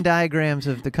 the Venn diagrams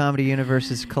of the comedy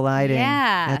universes colliding.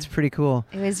 Yeah. That's pretty cool.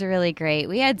 It was really great.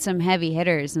 We had some heavy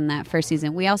hitters in that first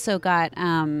season. We also got,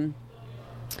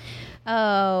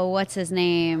 what's his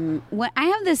name? I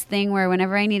have this thing where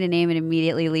whenever I need a name, it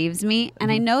immediately leaves me,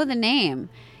 and I know the name.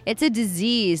 It's a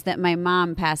disease that my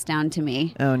mom passed down to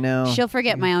me. Oh, no. She'll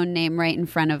forget my own name right in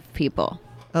front of people.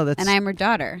 Oh, and I'm her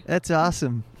daughter. That's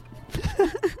awesome.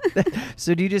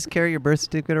 So do you just carry your birth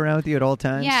certificate around with you at all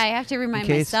times? Yeah, I have to remind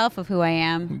myself of who I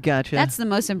am. Gotcha. That's the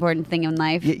most important thing in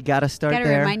life. You gotta start there.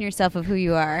 Gotta remind yourself of who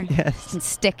you are. Yes. And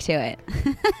stick to it.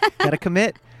 Gotta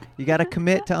commit. You gotta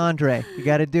commit to Andree. You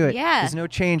gotta do it. Yeah. There's no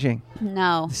changing.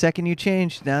 No. The second you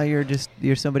change, now you're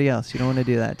somebody else. You don't want to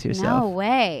do that to yourself. No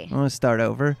way. I want to start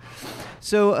over.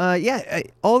 So,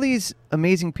 all these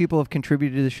amazing people have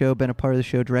contributed to the show, been a part of the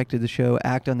show, directed the show,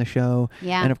 act on the show.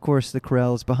 Yeah. And, of course, the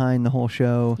Carells behind the whole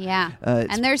show. Yeah.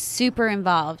 And they're super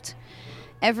involved.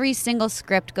 Every single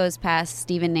script goes past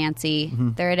Steve and Nancy.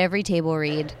 Mm-hmm. They're at every table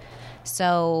read.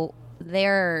 So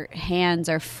their hands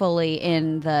are fully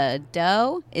in the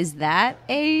dough. Is that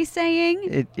a saying?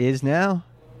 It is now.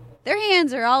 Their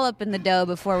hands are all up in the dough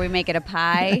before we make it a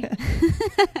pie.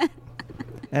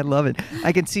 I love it.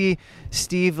 I can see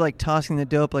Steve like tossing the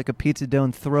dough up like a pizza dough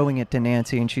and throwing it to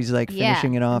Nancy, and she's like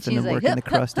finishing it off and then working the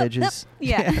crust edges.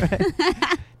 Yeah.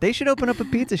 Right. They should open up a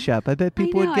pizza shop. I bet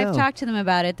people would go. I've talked to them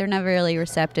about it. They're never really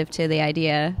receptive to the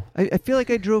idea. I feel like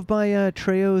I drove by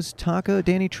Trejo's Taco,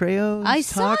 Danny Trejo's I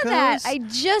saw that. I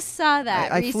just saw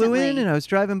that I flew in and I was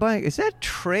driving by. Is that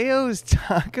Trejo's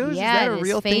Tacos? Yeah, is that a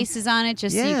real thing? His face is on it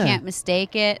just so you can't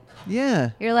mistake it. Yeah.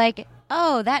 You're like,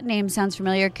 oh, that name sounds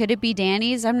familiar. Could it be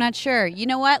Danny's? I'm not sure. You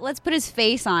know what? Let's put his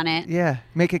face on it. Yeah,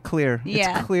 make it clear.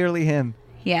 Yeah. It's clearly him.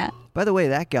 Yeah. By the way,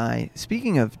 that guy,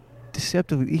 speaking of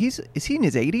deceptive, is he in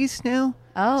his 80s now?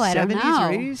 Oh, I don't know. 70s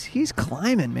or 80s? He's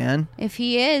climbing, man. If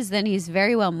he is, then he's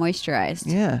very well moisturized.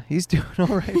 Yeah, he's doing all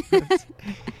right.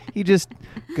 He just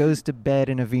goes to bed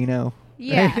in a vino.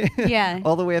 Yeah, right? yeah.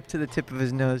 All the way up to the tip of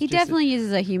his nose. He definitely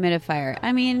uses a humidifier.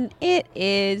 I mean, it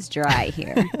is dry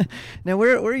here. Now,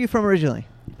 where are you from originally?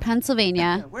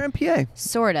 Pennsylvania. We're in PA.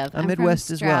 Sort of. I'm I'm Midwest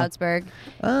from as well. Stroudsburg.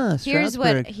 Ah,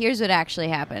 Stroudsburg. Here's what actually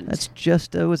happened. That's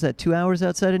just, was that 2 hours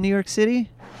outside of New York City?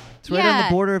 It's right on the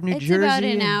border of New Jersey. It's about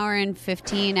an hour and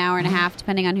 15, hour and a half,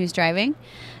 depending on who's driving.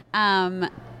 I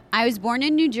was born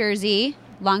in New Jersey,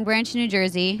 Long Branch, New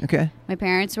Jersey. Okay. My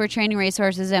parents were training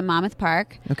racehorses at Monmouth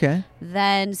Park. Okay.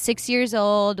 Then 6 years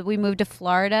old, we moved to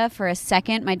Florida for a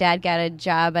second. My dad got a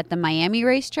job at the Miami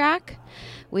racetrack.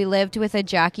 We lived with a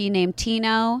jockey named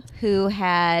Tino who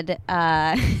had...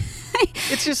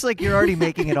 It's just like you're already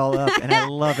making it all up, and I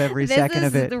love every second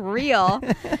of it. This is real.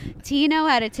 Tino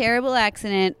had a terrible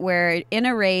accident where in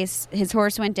a race, his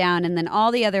horse went down, and then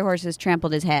all the other horses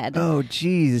trampled his head. Oh,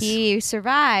 jeez. He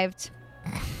survived,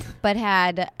 but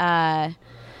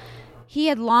he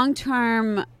had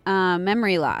long-term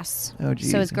memory loss. Oh, geez.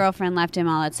 So his girlfriend left him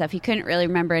all that stuff. He couldn't really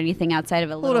remember anything outside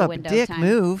of a little window dick of time.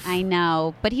 move. I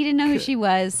know, but he didn't know who she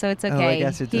was, so it's okay. Oh, I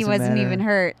guess it he doesn't wasn't matter. even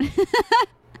hurt.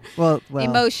 Well,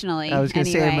 emotionally. I was going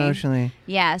to say emotionally.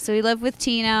 Yeah, so we lived with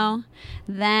Tino.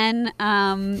 Then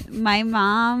my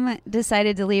mom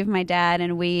decided to leave my dad,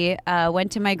 and we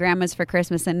went to my grandma's for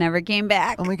Christmas and never came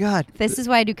back. Oh, my God. This is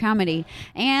why I do comedy.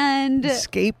 And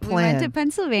Escape plan. we went to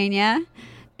Pennsylvania,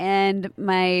 and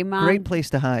my mom... Great place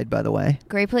to hide, by the way.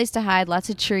 Great place to hide, lots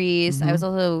of trees. Mm-hmm. I was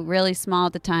also really small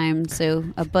at the time, so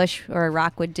a bush or a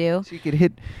rock would do. So you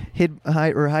could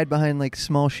hide behind like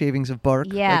small shavings of bark.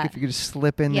 Yeah. Like if you could just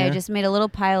slip in there. Yeah, I just made a little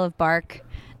pile of bark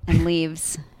and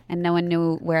leaves, and no one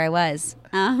knew where I was.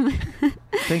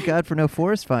 Thank God for no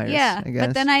forest fires. Yeah, I guess.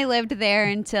 but then I lived there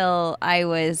until I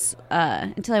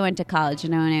went to college,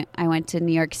 and I went to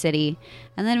New York City,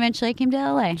 and then eventually I came to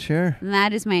LA. Sure. And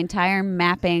that is my entire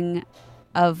mapping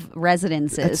of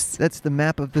residences. That's the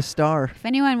map of the star. If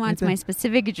anyone wants my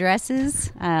specific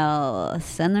addresses, I'll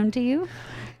send them to you.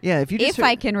 Yeah, if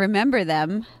I can remember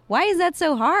them. Why is that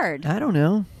so hard? I don't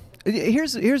know.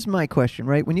 Here's my question,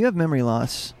 right? When you have memory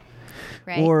loss,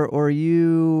 Right. or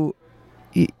you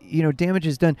damage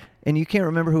is done, and you can't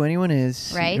remember who anyone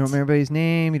is. Right. You don't remember anybody's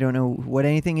name. You don't know what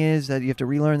anything is. That you have to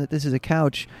relearn that this is a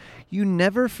couch. You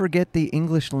never forget the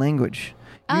English language.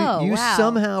 You wow.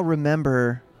 somehow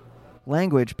remember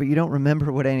language, but you don't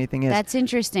remember what anything is. That's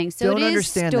interesting. So Don't it is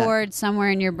understand stored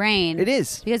somewhere in your brain. It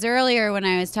is. Because earlier when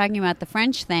I was talking about the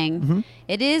French thing,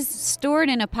 it is stored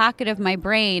in a pocket of my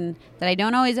brain that I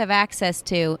don't always have access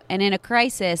to. And in a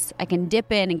crisis, I can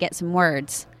dip in and get some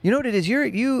words. You know what it is?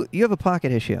 You have a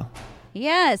pocket issue.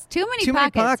 Yes, too many Too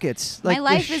pockets. many pockets. Like my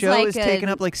life the is show like is taking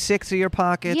up like 6 of your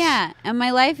pockets. Yeah, and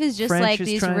my life is just French like is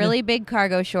these trying to- really big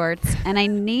cargo shorts, and I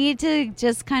need to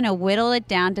just kind of whittle it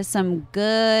down to some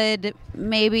good,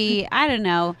 maybe, I don't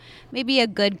know, maybe a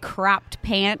good cropped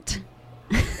pant.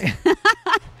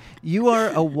 You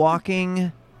are a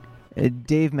walking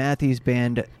Dave Matthews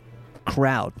Band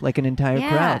crowd, like an entire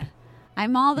crowd.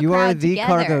 I'm all the You crowd are the together.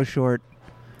 cargo short.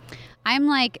 I'm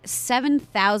like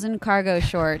 7,000 cargo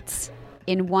shorts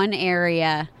in one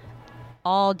area,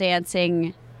 all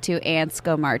dancing to Ants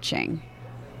Go Marching.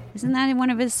 Isn't that in one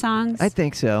of his songs? I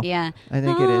think so. Yeah. I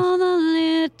think it is. All the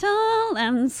little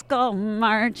ants go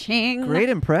marching. Great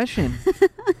impression.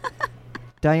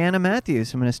 Diana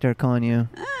Matthews, I'm going to start calling you.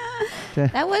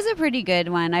 That was a pretty good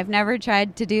one. I've never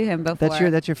tried to do him before.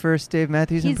 That's your first Dave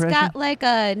Matthews He's impression? got like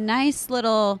a nice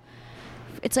little...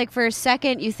 It's like for a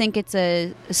second you think it's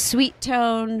a sweet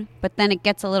tone, but then it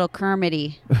gets a little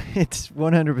Kermity. It's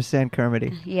 100%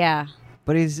 Kermity. Yeah.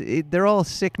 But they're all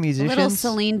sick A musicians. little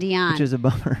Celine Dion. Which is a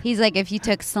bummer. He's like if you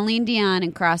took Celine Dion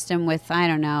and crossed him with, I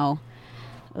don't know,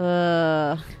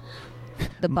 the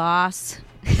boss.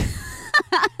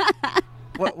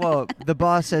 Well, the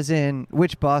boss as in,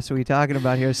 which boss are we talking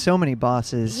about here? So many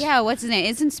bosses. Yeah, what's his name?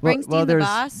 Isn't Springsteen well, the there's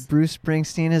boss? Bruce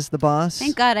Springsteen is the boss.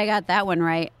 Thank God I got that one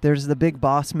right. There's the big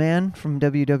boss man from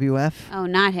WWF. Oh,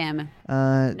 not him.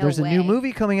 There's a new way.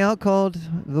 movie coming out called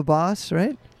The Boss,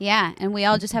 right? Yeah, and we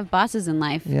all just have bosses in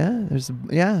life.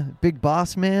 Yeah, big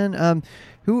boss man.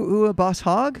 Who Boss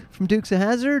Hogg from Dukes of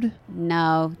Hazzard?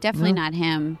 No, definitely not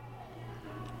him.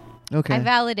 Okay,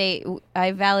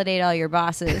 I validate all your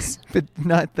bosses, but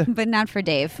not the, but not for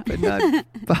Dave. but not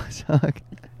Boss Hogg.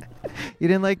 You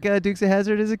didn't like Dukes of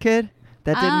Hazzard as a kid?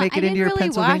 That didn't make I it into didn't your really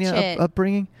Pennsylvania watch it.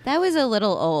 upbringing. That was a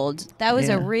little old. That was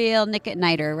Yeah. a real Nick at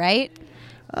Nighter, right?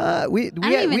 We I don't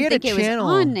even had think a it channel.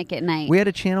 was on Nick at Night. We had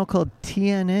a channel called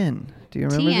TNN. Do you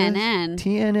remember TNN? this?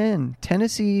 TNN,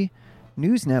 Tennessee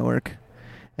News Network.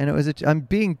 And it was I'm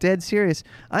being dead serious.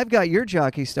 I've got your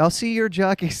jockey. I'll see your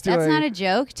jockey story. That's not a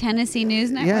joke. Tennessee News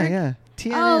Network. Yeah.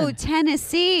 TNN. Oh,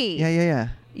 Tennessee. Yeah.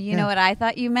 You know what I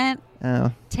thought you meant?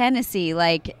 Oh. Tennessee,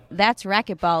 like that's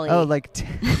racquetball-y. Oh, like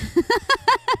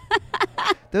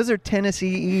those are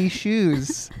Tennessee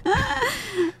shoes.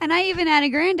 And I even had a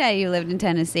granddaddy who lived in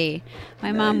Tennessee.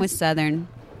 My mom was Southern.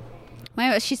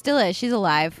 She still is. She's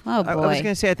alive. Oh, boy. I was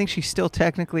going to say, I think she's still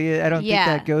technically, I don't think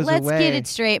that goes away. Let's get it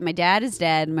straight. My dad is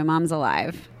dead. My mom's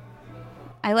alive.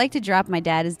 I like to drop my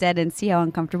dad is dead and see how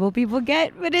uncomfortable people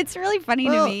get, but it's really funny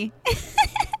to me.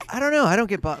 I don't know. I don't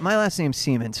get my last name's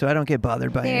Seaman, so I don't get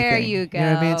bothered by anything. There you go. You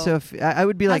know what I mean? So if, I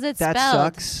would be How's like, it that spelled?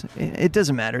 sucks. It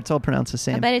doesn't matter. It's all pronounced the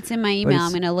same. I bet it's in my email.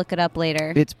 I'm going to look it up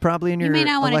later. It's probably in your You may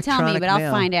not want to tell me, but I'll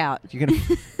mail. find out. You're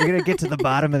gonna get to the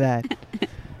bottom of that.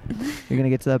 You're gonna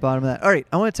get to the bottom of that. All right.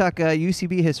 I want to talk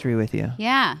UCB history with you.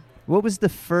 Yeah. What was the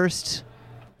first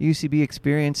UCB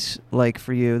experience like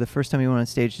for you? The first time you went on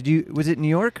stage? Was it New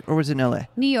York or was it in LA?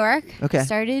 New York. Okay.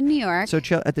 Started in New York. So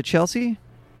at the Chelsea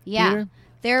Theater?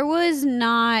 There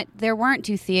weren't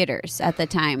two theaters at the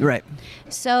time. Right.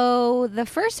 So the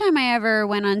first time I ever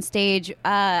went on stage,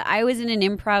 I was in an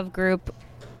improv group,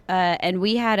 and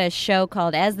we had a show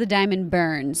called As the Diamond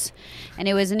Burns. And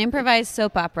it was an improvised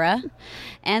soap opera.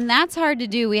 And that's hard to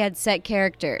do. We had set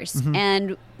characters. Mm-hmm.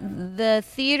 And the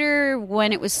theater,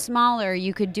 when it was smaller,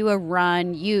 you could do a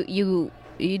run. You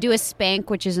do a spank,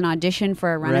 which is an audition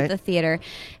for a run at the theater.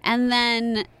 And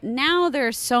then now there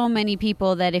are so many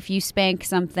people that if you spank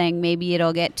something, maybe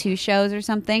it'll get 2 shows or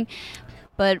something.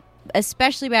 But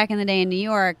especially back in the day in New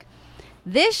York,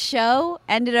 this show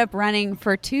ended up running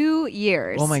for 2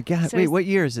 years. Oh, my God. So wait, what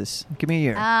year is this? Give me a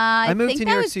year. I moved think to New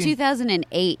that York was City.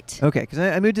 2008. Okay, because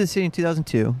I moved to the city in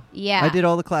 2002. Yeah. I did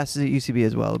all the classes at UCB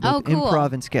as well. Both cool.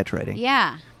 Improv and sketch writing.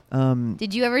 Yeah.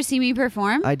 Did you ever see me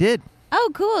perform? I did. Oh,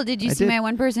 cool. Did you see my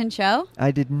one-person show? I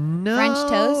did not. French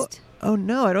Toast? Oh,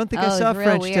 no. I don't think I Oh, saw it's real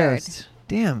French weird. Toast.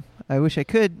 Damn. I wish I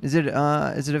could. Is it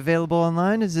available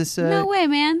online? Is this No way,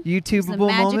 man. YouTubeable It's the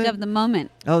magic moment? of the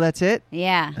moment. Oh, that's it?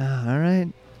 Yeah. Oh, all right.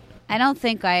 I don't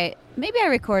think maybe I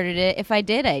recorded it. If I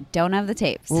did, I don't have the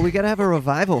tapes. Well, we got to have a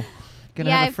revival.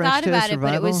 Gonna have a I've French thought Toast about it,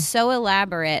 revival? but it was so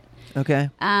elaborate. Okay.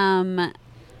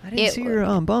 I didn't see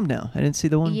your Bum Now. I didn't see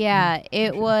the one. Yeah,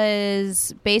 it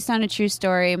was based on a true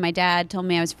story. My dad told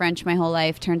me I was French my whole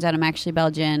life. Turns out I'm actually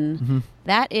Belgian. Mm-hmm.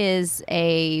 That is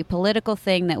a political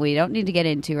thing that we don't need to get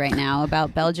into right now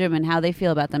about Belgium and how they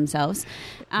feel about themselves.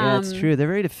 Yeah, it's true. They're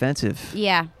very defensive.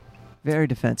 Yeah. Very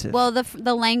defensive. Well,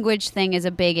 the language thing is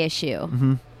a big issue.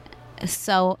 Mm-hmm.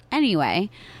 So anyway,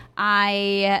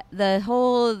 the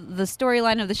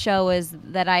storyline of the show is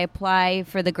that I apply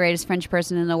for the Greatest French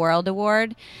Person in the World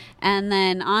award, and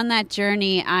then on that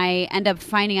journey I end up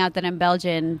finding out that I'm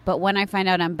Belgian. But when I find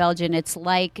out I'm Belgian, it's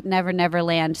like Never Never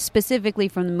Land, specifically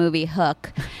from the movie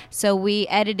Hook. So we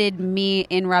edited me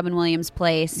in Robin Williams'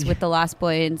 place with the Lost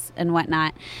Boys and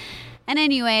whatnot. And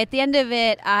anyway, at the end of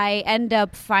it, I end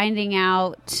up finding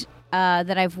out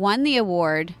that I've won the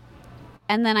award.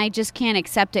 And then I just can't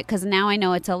accept it because now I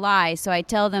know it's a lie. So I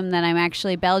tell them that I'm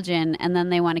actually Belgian, and then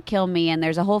they want to kill me. And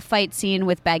there's a whole fight scene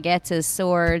with baguettes as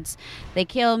swords. They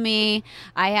kill me.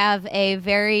 I have a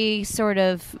very sort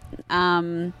of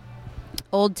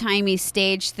old-timey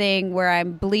stage thing where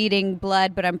I'm bleeding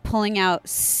blood, but I'm pulling out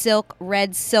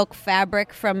red silk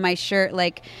fabric from my shirt,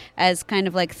 like as kind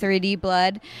of like 3D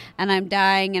blood, and I'm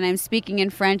dying, and I'm speaking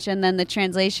in French, and then the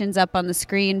translation's up on the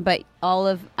screen, but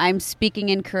I'm speaking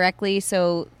incorrectly,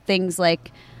 so things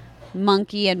like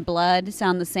monkey and blood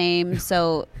sound the same.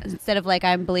 So instead of like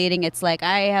I'm bleeding, it's like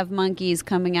I have monkeys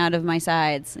coming out of my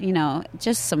sides. You know,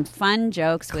 just some fun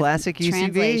jokes. Classic with UCB.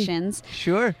 translations.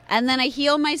 Sure. And then I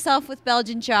heal myself with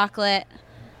Belgian chocolate,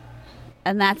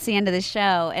 and that's the end of the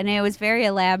show. And it was very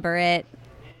elaborate.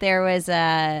 There was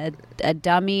a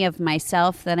dummy of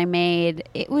myself that I made.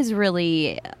 It was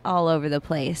really all over the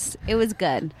place. It was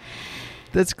good.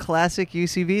 That's classic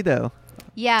UCB, though.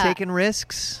 Yeah. Taking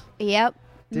risks. Yep.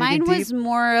 Digging Mine was deep.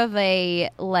 more of a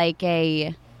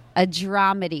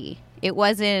dramedy. It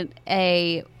wasn't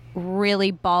a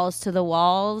really balls to the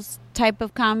walls type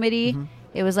of comedy. Mm-hmm.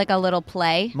 It was like a little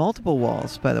play. Multiple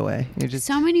walls, by the way. You just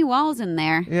So many walls in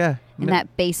there. Yeah. In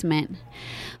that basement.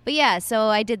 But yeah, so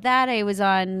I did that. I was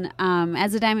on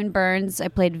As the Diamond Burns. I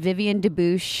played Vivian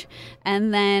Debouche.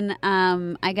 And then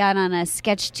I got on a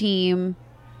sketch team,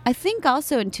 I think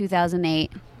also in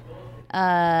 2008.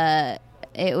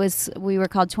 We were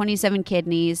called 27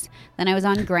 Kidneys. Then I was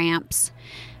on Gramps.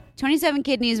 27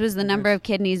 Kidneys was the number of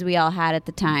kidneys we all had at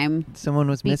the time. Someone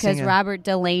was missing. Because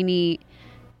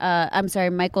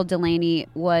Michael Delaney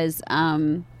was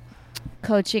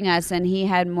coaching us, and he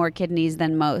had more kidneys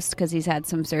than most because he's had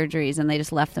some surgeries, and they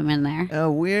just left them in there.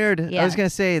 Oh, weird. Yeah. I was going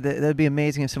to say that would be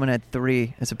amazing if someone had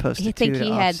 3 as opposed to 2 I think to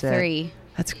he had offset. 3.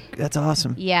 That's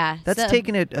awesome. Yeah. That's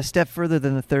taking it a step further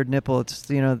than the third nipple. It's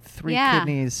 3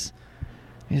 kidneys.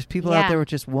 There's people out there with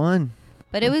just one.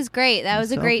 But it was great. That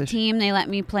was a great team. They let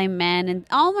me play men, and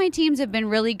all my teams have been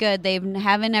really good. They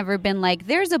haven't ever been like,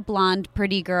 there's a blonde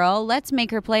pretty girl, let's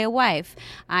make her play a wife.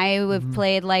 I have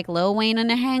played like Lil Wayne on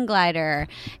a hang glider,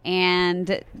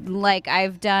 and like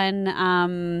I've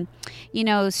done,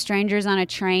 Strangers on a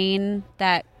Train.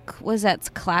 That was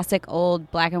that classic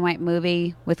old black and white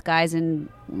movie with guys in,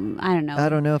 I don't know. I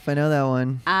don't know if I know that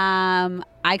one.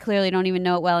 I clearly don't even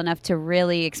know it well enough to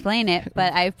really explain it,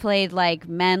 but I've played like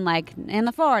men like in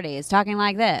the 40s talking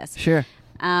like this. Sure.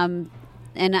 And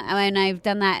I've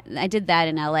done that. I did that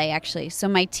in LA actually. So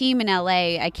my team in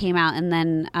LA, I came out, and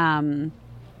then I'm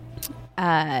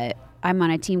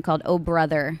on a team called Oh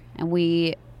Brother, and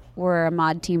we were a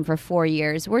mod team for 4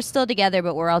 years. We're still together,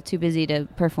 but we're all too busy to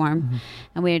perform,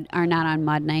 and we are not on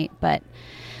mod night. But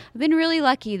I've been really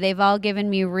lucky. They've all given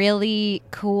me really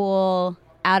cool,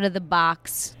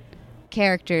 out-of-the-box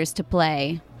characters to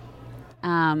play.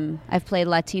 I've played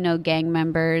Latino gang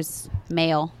members,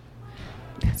 male.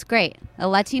 It's great. A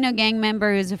Latino gang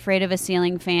member who's afraid of a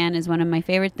ceiling fan is one of my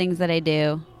favorite things that I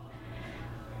do.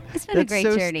 It's been a great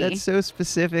journey. That's so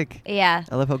specific. Yeah.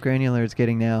 I love how granular it's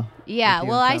getting now. Yeah.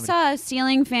 Well, I saw a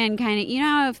ceiling fan kind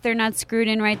of, if they're not screwed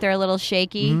in right, they're a little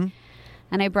shaky. Mm-hmm.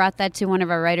 And I brought that to one of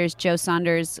our writers, Joe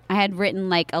Saunders. I had written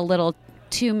like a little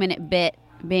 2-minute bit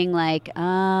being like,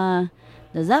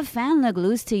 does that fan look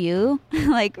loose to you?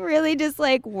 Like really just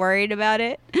like worried about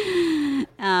it.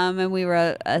 And we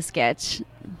wrote a sketch.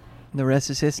 The rest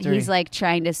is history. He's like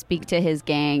trying to speak to his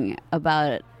gang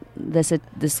about this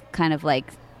kind of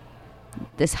like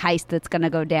this heist that's going to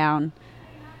go down.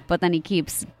 But then he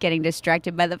keeps getting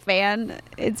distracted by the fan.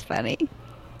 It's funny.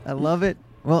 I love it.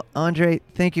 Well, Andree,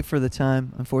 thank you for the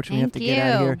time. Unfortunately, we have to get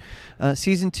out of here.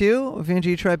 Season 2 of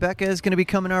Angie Tribeca is going to be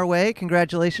coming our way.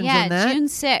 Congratulations on that. Yeah, June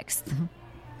 6th. Mm-hmm.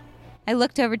 I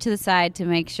looked over to the side to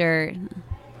make sure.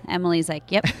 Emily's like,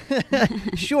 yep.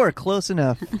 Sure, close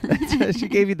enough. She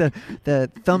gave you the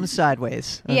thumb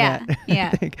sideways. Yeah,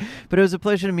 yeah. But it was a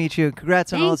pleasure to meet you.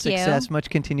 Congrats on all the success. You. Much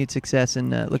continued success, and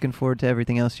looking forward to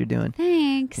everything else you're doing.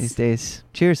 Thanks. These days.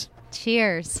 Cheers.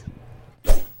 Cheers.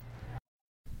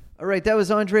 All right, that was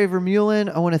Andree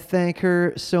Vermeulen. I want to thank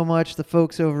her so much. The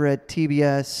folks over at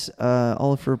TBS,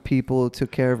 all of her people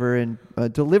took care of her and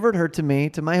delivered her to me,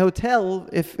 to my hotel.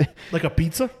 If like a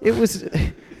pizza? It was...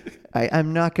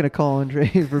 I'm not going to call Andree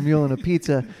Vermeulen a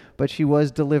pizza, but she was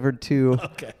delivered to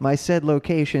my said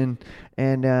location,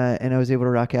 and I was able to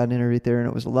rock out an interview there, and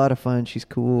it was a lot of fun. She's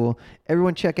cool.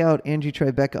 Everyone check out Angie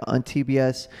Tribeca on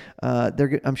TBS.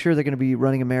 I'm sure they're going to be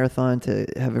running a marathon to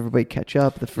have everybody catch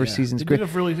up. The first season's great. They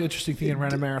did a really interesting thing and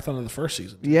ran a marathon in the first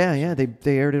season. Too. Yeah.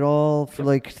 They aired it all for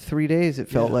like 3 days. It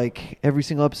felt like every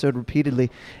single episode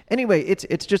repeatedly. Anyway,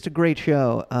 it's just a great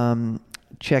show.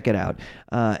 Check it out.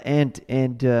 And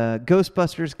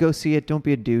Ghostbusters, go see it. Don't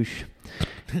be a douche.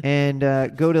 And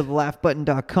go to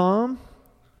thelaughbutton.com.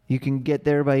 You can get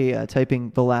there by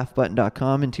typing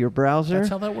thelaughbutton.com into your browser. That's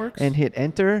how that works? And hit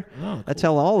enter. Oh, cool. That's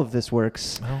how all of this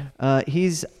works. Oh.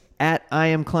 He's at I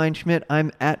am Kleinschmidt.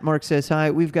 I'm at Mark Says Hi.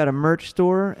 We've got a merch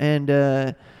store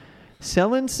and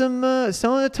selling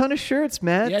a ton of shirts,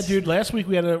 Matt. Yeah, dude. Last week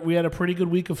we had a pretty good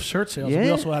week of shirt sales. Yeah. We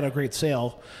also had a great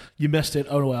sale. You missed it.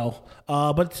 Oh well.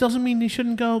 But it doesn't mean you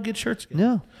shouldn't go get shirts again.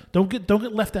 No. Don't get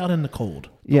left out in the cold.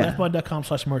 Yeah.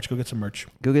 Laughbutton.com/merch. Go get some merch.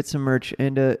 Go get some merch.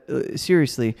 And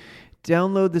seriously,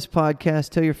 download this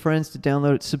podcast. Tell your friends to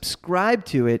download it. Subscribe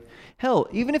to it. Hell,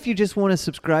 even if you just want to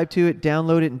subscribe to it,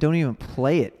 download it and don't even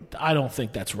play it. I don't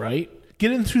think that's right.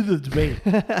 Get into the debate.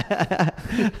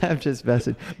 I'm just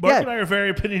messing. Mark and I are very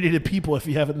opinionated people, if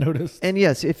you haven't noticed. And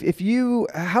yes, if you,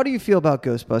 how do you feel about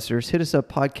Ghostbusters? Hit us up,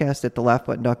 podcast at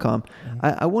thelaughbutton.com. Mm-hmm.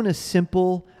 I want a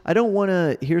simple, I don't want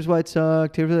to, here's why it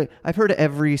sucked. I've heard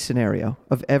every scenario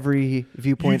of every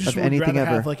viewpoint of anything ever.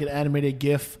 Have like an animated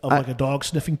GIF of like a dog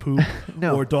sniffing poop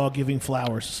no. or a dog giving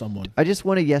flowers to someone. I just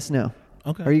want a yes, no.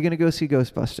 Okay. Are you going to go see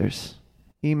Ghostbusters?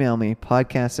 Email me,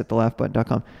 podcast at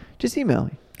thelaughbutton.com. Just email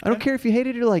me. I don't care if you hate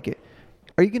it or like it.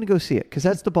 Are you going to go see it? Because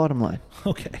that's the bottom line.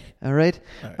 Okay. All right.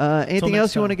 Anything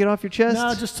else you want to get off your chest?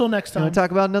 No, just till next time. You want to talk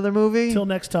about another movie? Till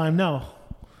next time. No.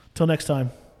 Till next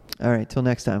time. All right. Till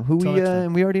next time.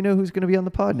 And we already know who's going to be on the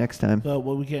pod next time. Well,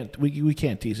 we can't. We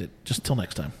can't tease it. Just till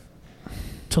next time.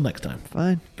 Till next time.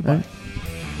 Fine. Goodbye. All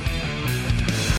right.